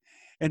driveway,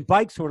 and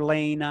bikes were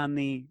laying on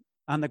the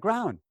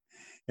ground.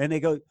 And they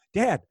go,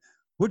 Dad,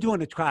 we're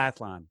doing a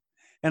triathlon.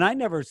 And I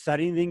never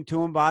said anything to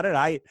them about it.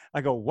 I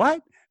go,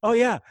 what? Oh,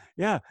 yeah.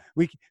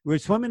 We're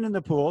swimming in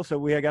the pool. So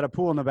we got a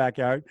pool in the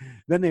backyard.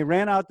 Then they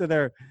ran out to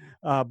their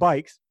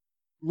bikes,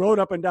 rode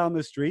up and down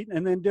the street,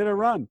 and then did a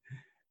run.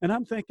 And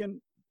I'm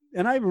thinking,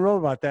 and I even wrote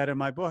about that in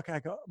my book. I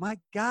go, my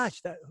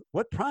gosh,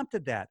 what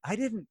prompted that?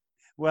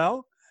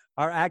 Well,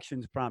 our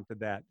actions prompted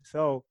that.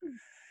 So,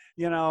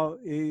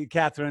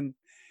 Catherine,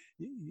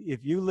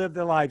 if you live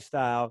the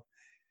lifestyle,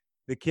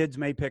 the kids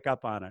may pick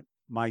up on it.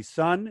 My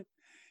son,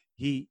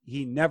 he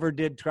never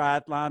did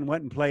triathlon,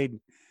 went and played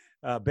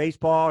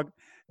baseball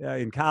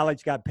in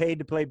college, got paid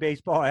to play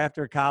baseball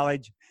after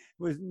college,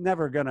 was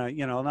never gonna,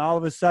 and all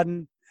of a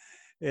sudden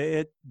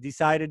it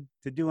decided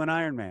to do an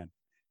Ironman.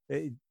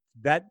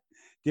 That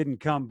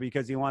didn't come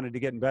because he wanted to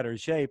get in better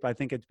shape. I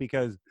think it's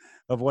because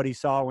of what he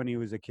saw when he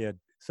was a kid.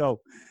 So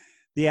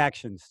the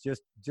actions,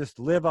 just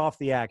live off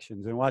the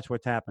actions and watch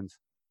what happens.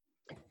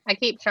 I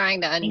keep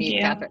trying to unmute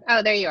Catherine.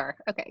 Oh, there you are.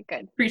 Okay,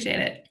 good. Appreciate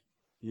it.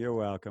 You're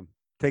welcome.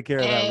 Take care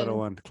of that little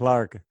one.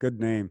 Clark, good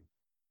name.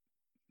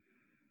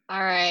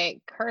 All right,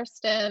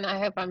 Kirsten, I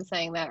hope I'm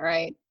saying that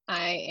right.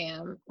 I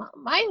am.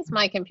 Why is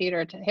my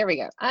computer? Here we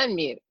go.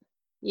 Unmute.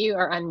 You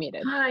are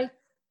unmuted. Hi.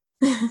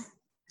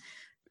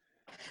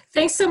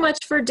 Thanks so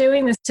much for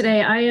doing this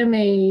today. I am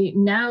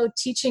now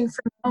teaching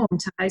from home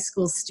to high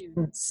school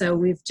students. So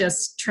we've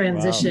just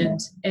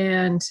transitioned. Wow.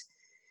 And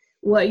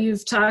what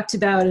you've talked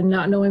about and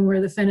not knowing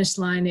where the finish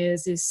line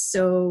is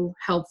so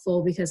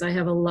helpful, because I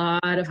have a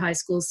lot of high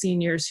school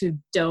seniors who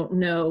don't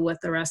know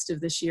what the rest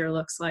of this year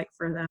looks like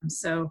for them.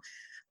 So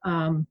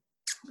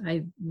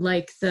I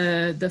like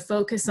the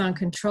focus on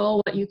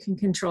control what you can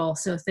control.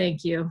 So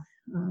thank you.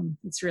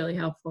 It's really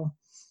helpful.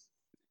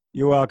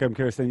 You're welcome,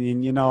 Kirsten.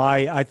 And, you know,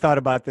 I thought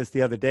about this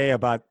the other day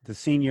about the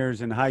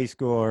seniors in high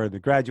school or the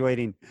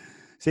graduating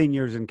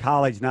seniors in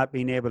college not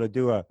being able to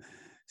do a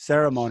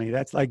ceremony.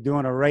 That's like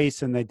doing a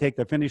race and they take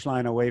the finish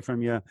line away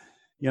from you,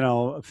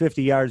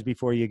 50 yards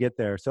before you get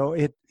there. So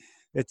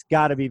it's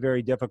got to be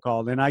very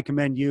difficult. And I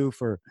commend you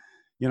for,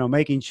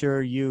 making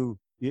sure you,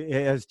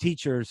 as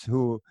teachers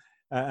who,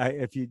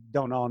 if you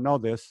don't all know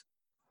this,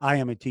 I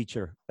am a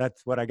teacher.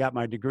 That's what I got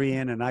my degree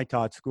in, and I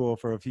taught school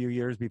for a few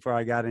years before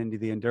I got into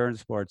the endurance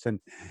sports.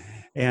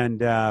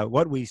 And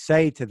what we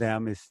say to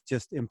them is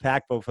just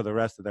impactful for the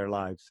rest of their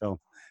lives.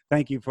 So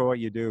thank you for what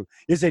you do.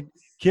 Is it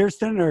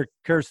Kirsten or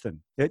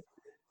Kirsten?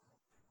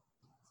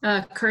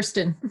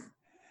 Kirsten.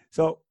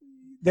 So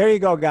there you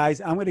go,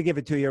 guys. I'm going to give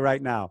it to you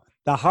right now.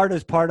 The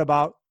hardest part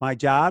about my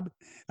job,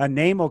 a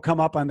name will come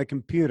up on the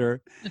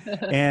computer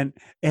and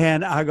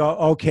I go,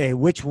 okay,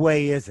 which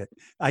way is it?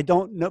 I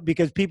don't know,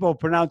 because people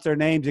pronounce their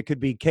names. It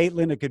could be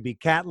Caitlin, it could be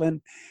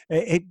Catlin,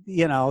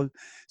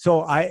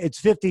 so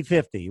it's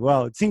 50-50.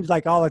 Well, it seems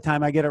like all the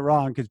time I get it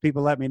wrong because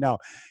people let me know.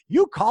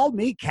 You called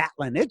me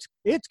Catlin. It's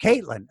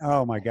Caitlin.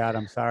 Oh my God,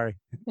 I'm sorry.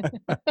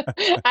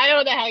 I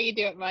don't know how you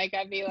do it, Mike.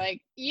 I'd be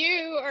like,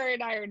 you are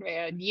an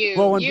Ironman.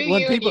 Well,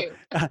 You.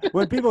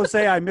 when people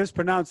say I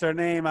mispronounce their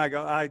name, I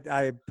go, I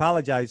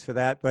apologize for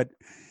that, but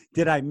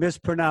did I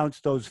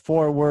mispronounce those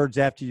 4 words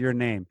after your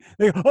name?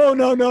 They go, oh,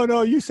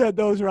 no, you said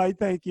those right.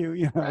 Thank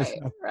you.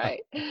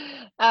 Right.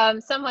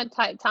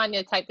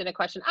 Tanya typed in a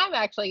question. I'm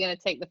actually going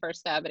to take the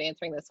first stab at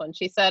answering this one.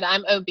 She said,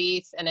 I'm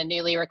obese and a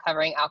newly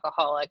recovering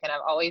alcoholic, and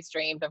I've always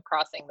dreamed of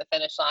crossing the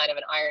finish line of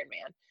an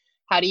Ironman.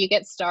 How do you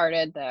get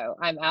started, though?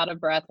 I'm out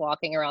of breath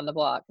walking around the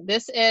block.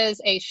 This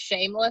is a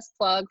shameless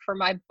plug for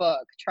my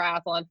book,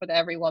 Triathlon for the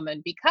Every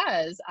Woman,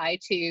 because I,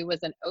 too,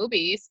 was an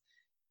obese.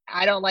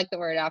 I don't like the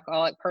word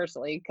alcoholic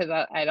personally because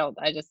I'm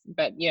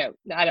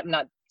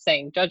not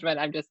saying judgment.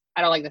 I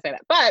don't like to say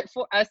that. But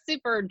for a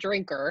super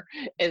drinker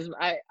is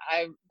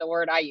the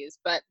word I use.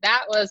 But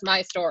that was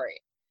my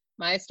story.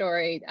 My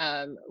story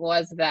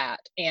was that.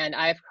 And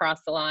I've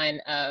crossed the line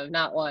of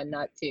not 1,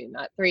 not 2,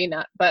 not 3,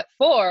 but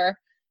 4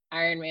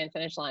 Ironman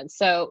finish lines.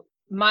 So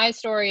my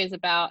story is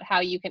about how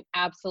you can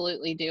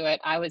absolutely do it.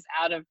 I was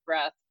out of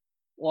breath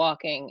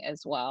walking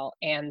as well.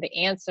 And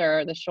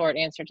the short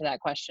answer to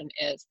that question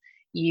is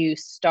you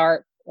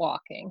start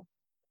walking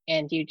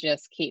and you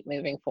just keep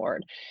moving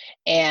forward.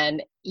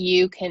 And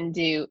you can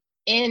do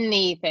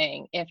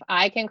anything. If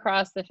I can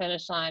cross the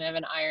finish line of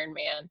an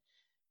Ironman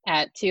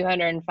at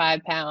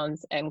 205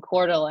 pounds and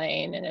Coeur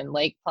d'Alene and in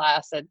Lake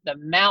Placid, the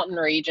mountain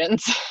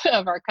regions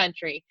of our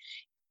country,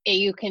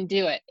 you can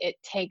do it. It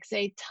takes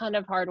a ton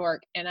of hard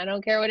work. And I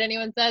don't care what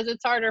anyone says,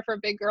 it's harder for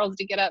big girls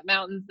to get up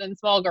mountains than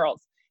small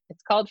girls.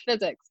 It's called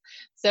physics.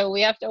 So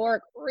we have to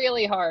work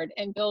really hard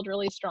and build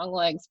really strong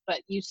legs,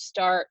 but you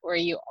start where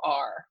you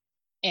are.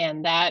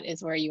 And that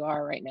is where you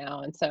are right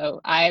now. And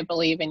so I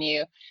believe in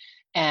you.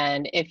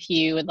 And if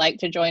you would like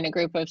to join a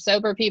group of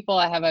sober people,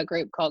 I have a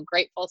group called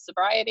Grateful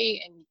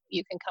Sobriety, and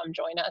you can come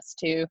join us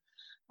too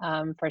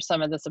for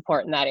some of the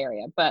support in that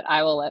area. But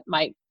I will let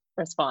Mike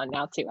respond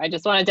now too. I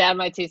just wanted to add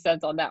my 2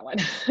 cents on that one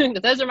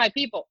because those are my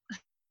people.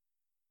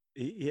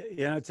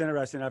 It's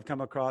interesting. I've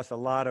come across a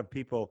lot of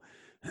people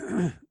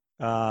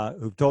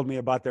who've told me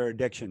about their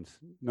addictions,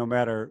 no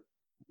matter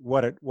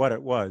what it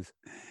was.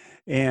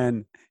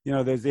 And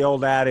there's the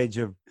old adage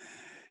of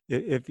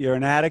if you're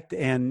an addict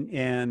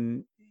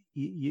and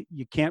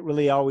you can't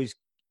really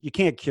you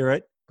can't cure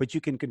it, but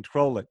you can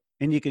control it,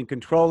 and you can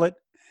control it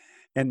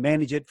and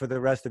manage it for the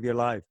rest of your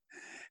life.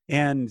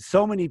 And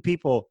so many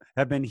people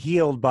have been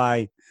healed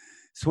by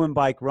swim,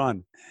 bike,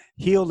 run,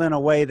 healed in a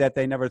way that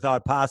they never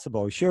thought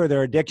possible. Sure,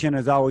 their addiction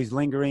is always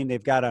lingering.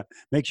 They've got to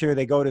make sure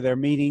they go to their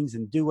meetings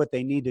and do what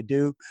they need to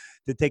do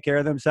to take care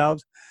of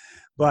themselves.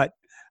 But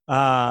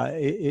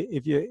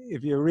if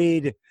you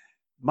read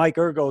Mike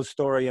Ergo's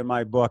story in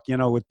my book,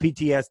 with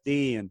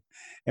PTSD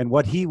and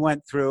what he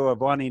went through of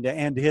wanting to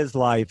end his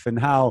life and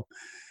how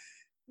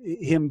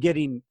him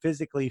getting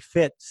physically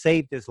fit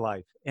saved his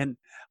life. And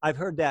I've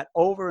heard that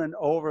over and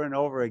over and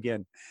over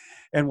again.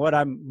 And what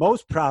I'm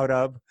most proud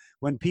of,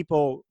 when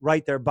people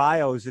write their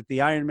bios at the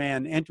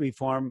Ironman entry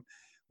form,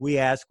 we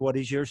ask, what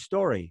is your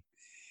story?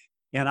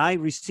 And I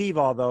receive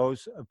all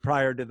those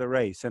prior to the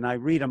race, and I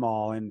read them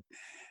all.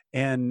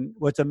 And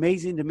what's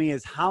amazing to me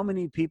is how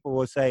many people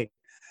will say,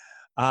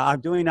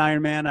 I'm doing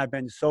Ironman. I've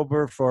been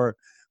sober for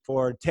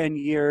 10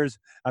 years.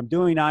 I'm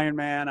doing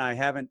Ironman. I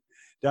haven't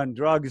done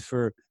drugs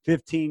for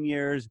 15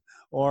 years,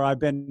 or I've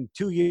been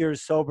 2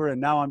 years sober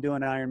and now I'm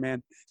doing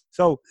Ironman.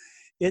 So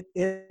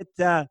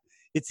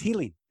it's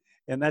healing.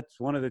 And that's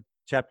one of the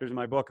chapters in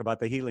my book about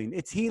the healing.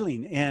 It's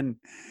healing, and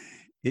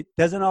it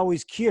doesn't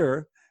always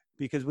cure,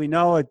 because we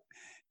know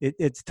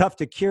it's tough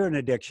to cure an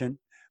addiction,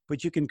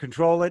 but you can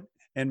control it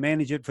and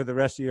manage it for the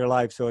rest of your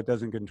life so it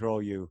doesn't control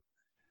you.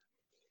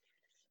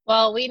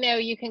 Well, we know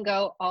you can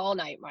go all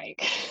night,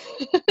 Mike,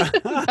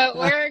 but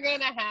we're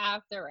going to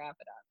have to wrap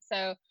it up.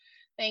 So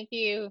thank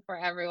you for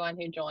everyone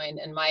who joined.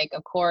 And Mike,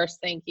 of course,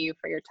 thank you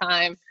for your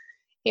time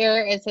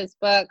Here is his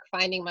book,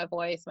 Finding My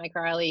Voice, Mike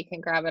Reilly. You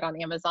can grab it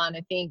on Amazon.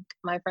 I think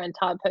my friend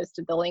Todd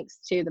posted the links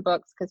to the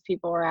books because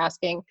people were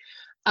asking.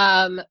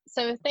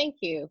 So thank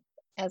you,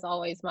 as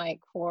always, Mike,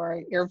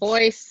 for your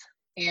voice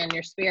and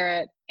your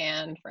spirit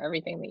and for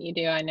everything that you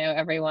do. I know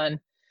everyone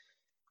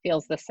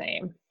feels the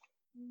same.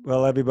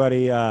 Well,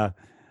 everybody, I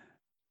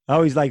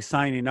always like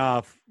signing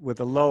off with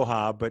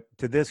aloha, but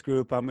to this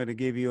group, I'm going to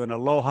give you an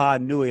aloha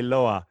nui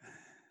loa.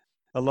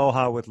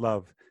 Aloha with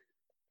love.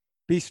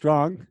 Be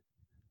strong.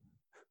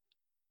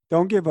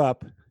 Don't give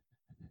up.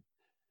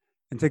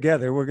 And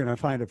together, we're going to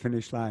find a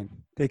finish line.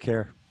 Take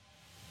care.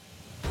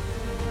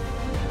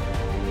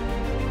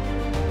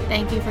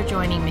 Thank you for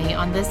joining me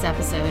on this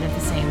episode of The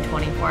Same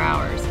 24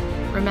 Hours.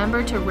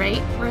 Remember to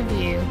rate,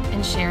 review,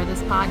 and share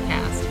this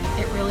podcast.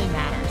 It really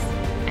matters.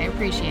 I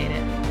appreciate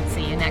it.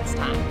 See you next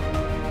time.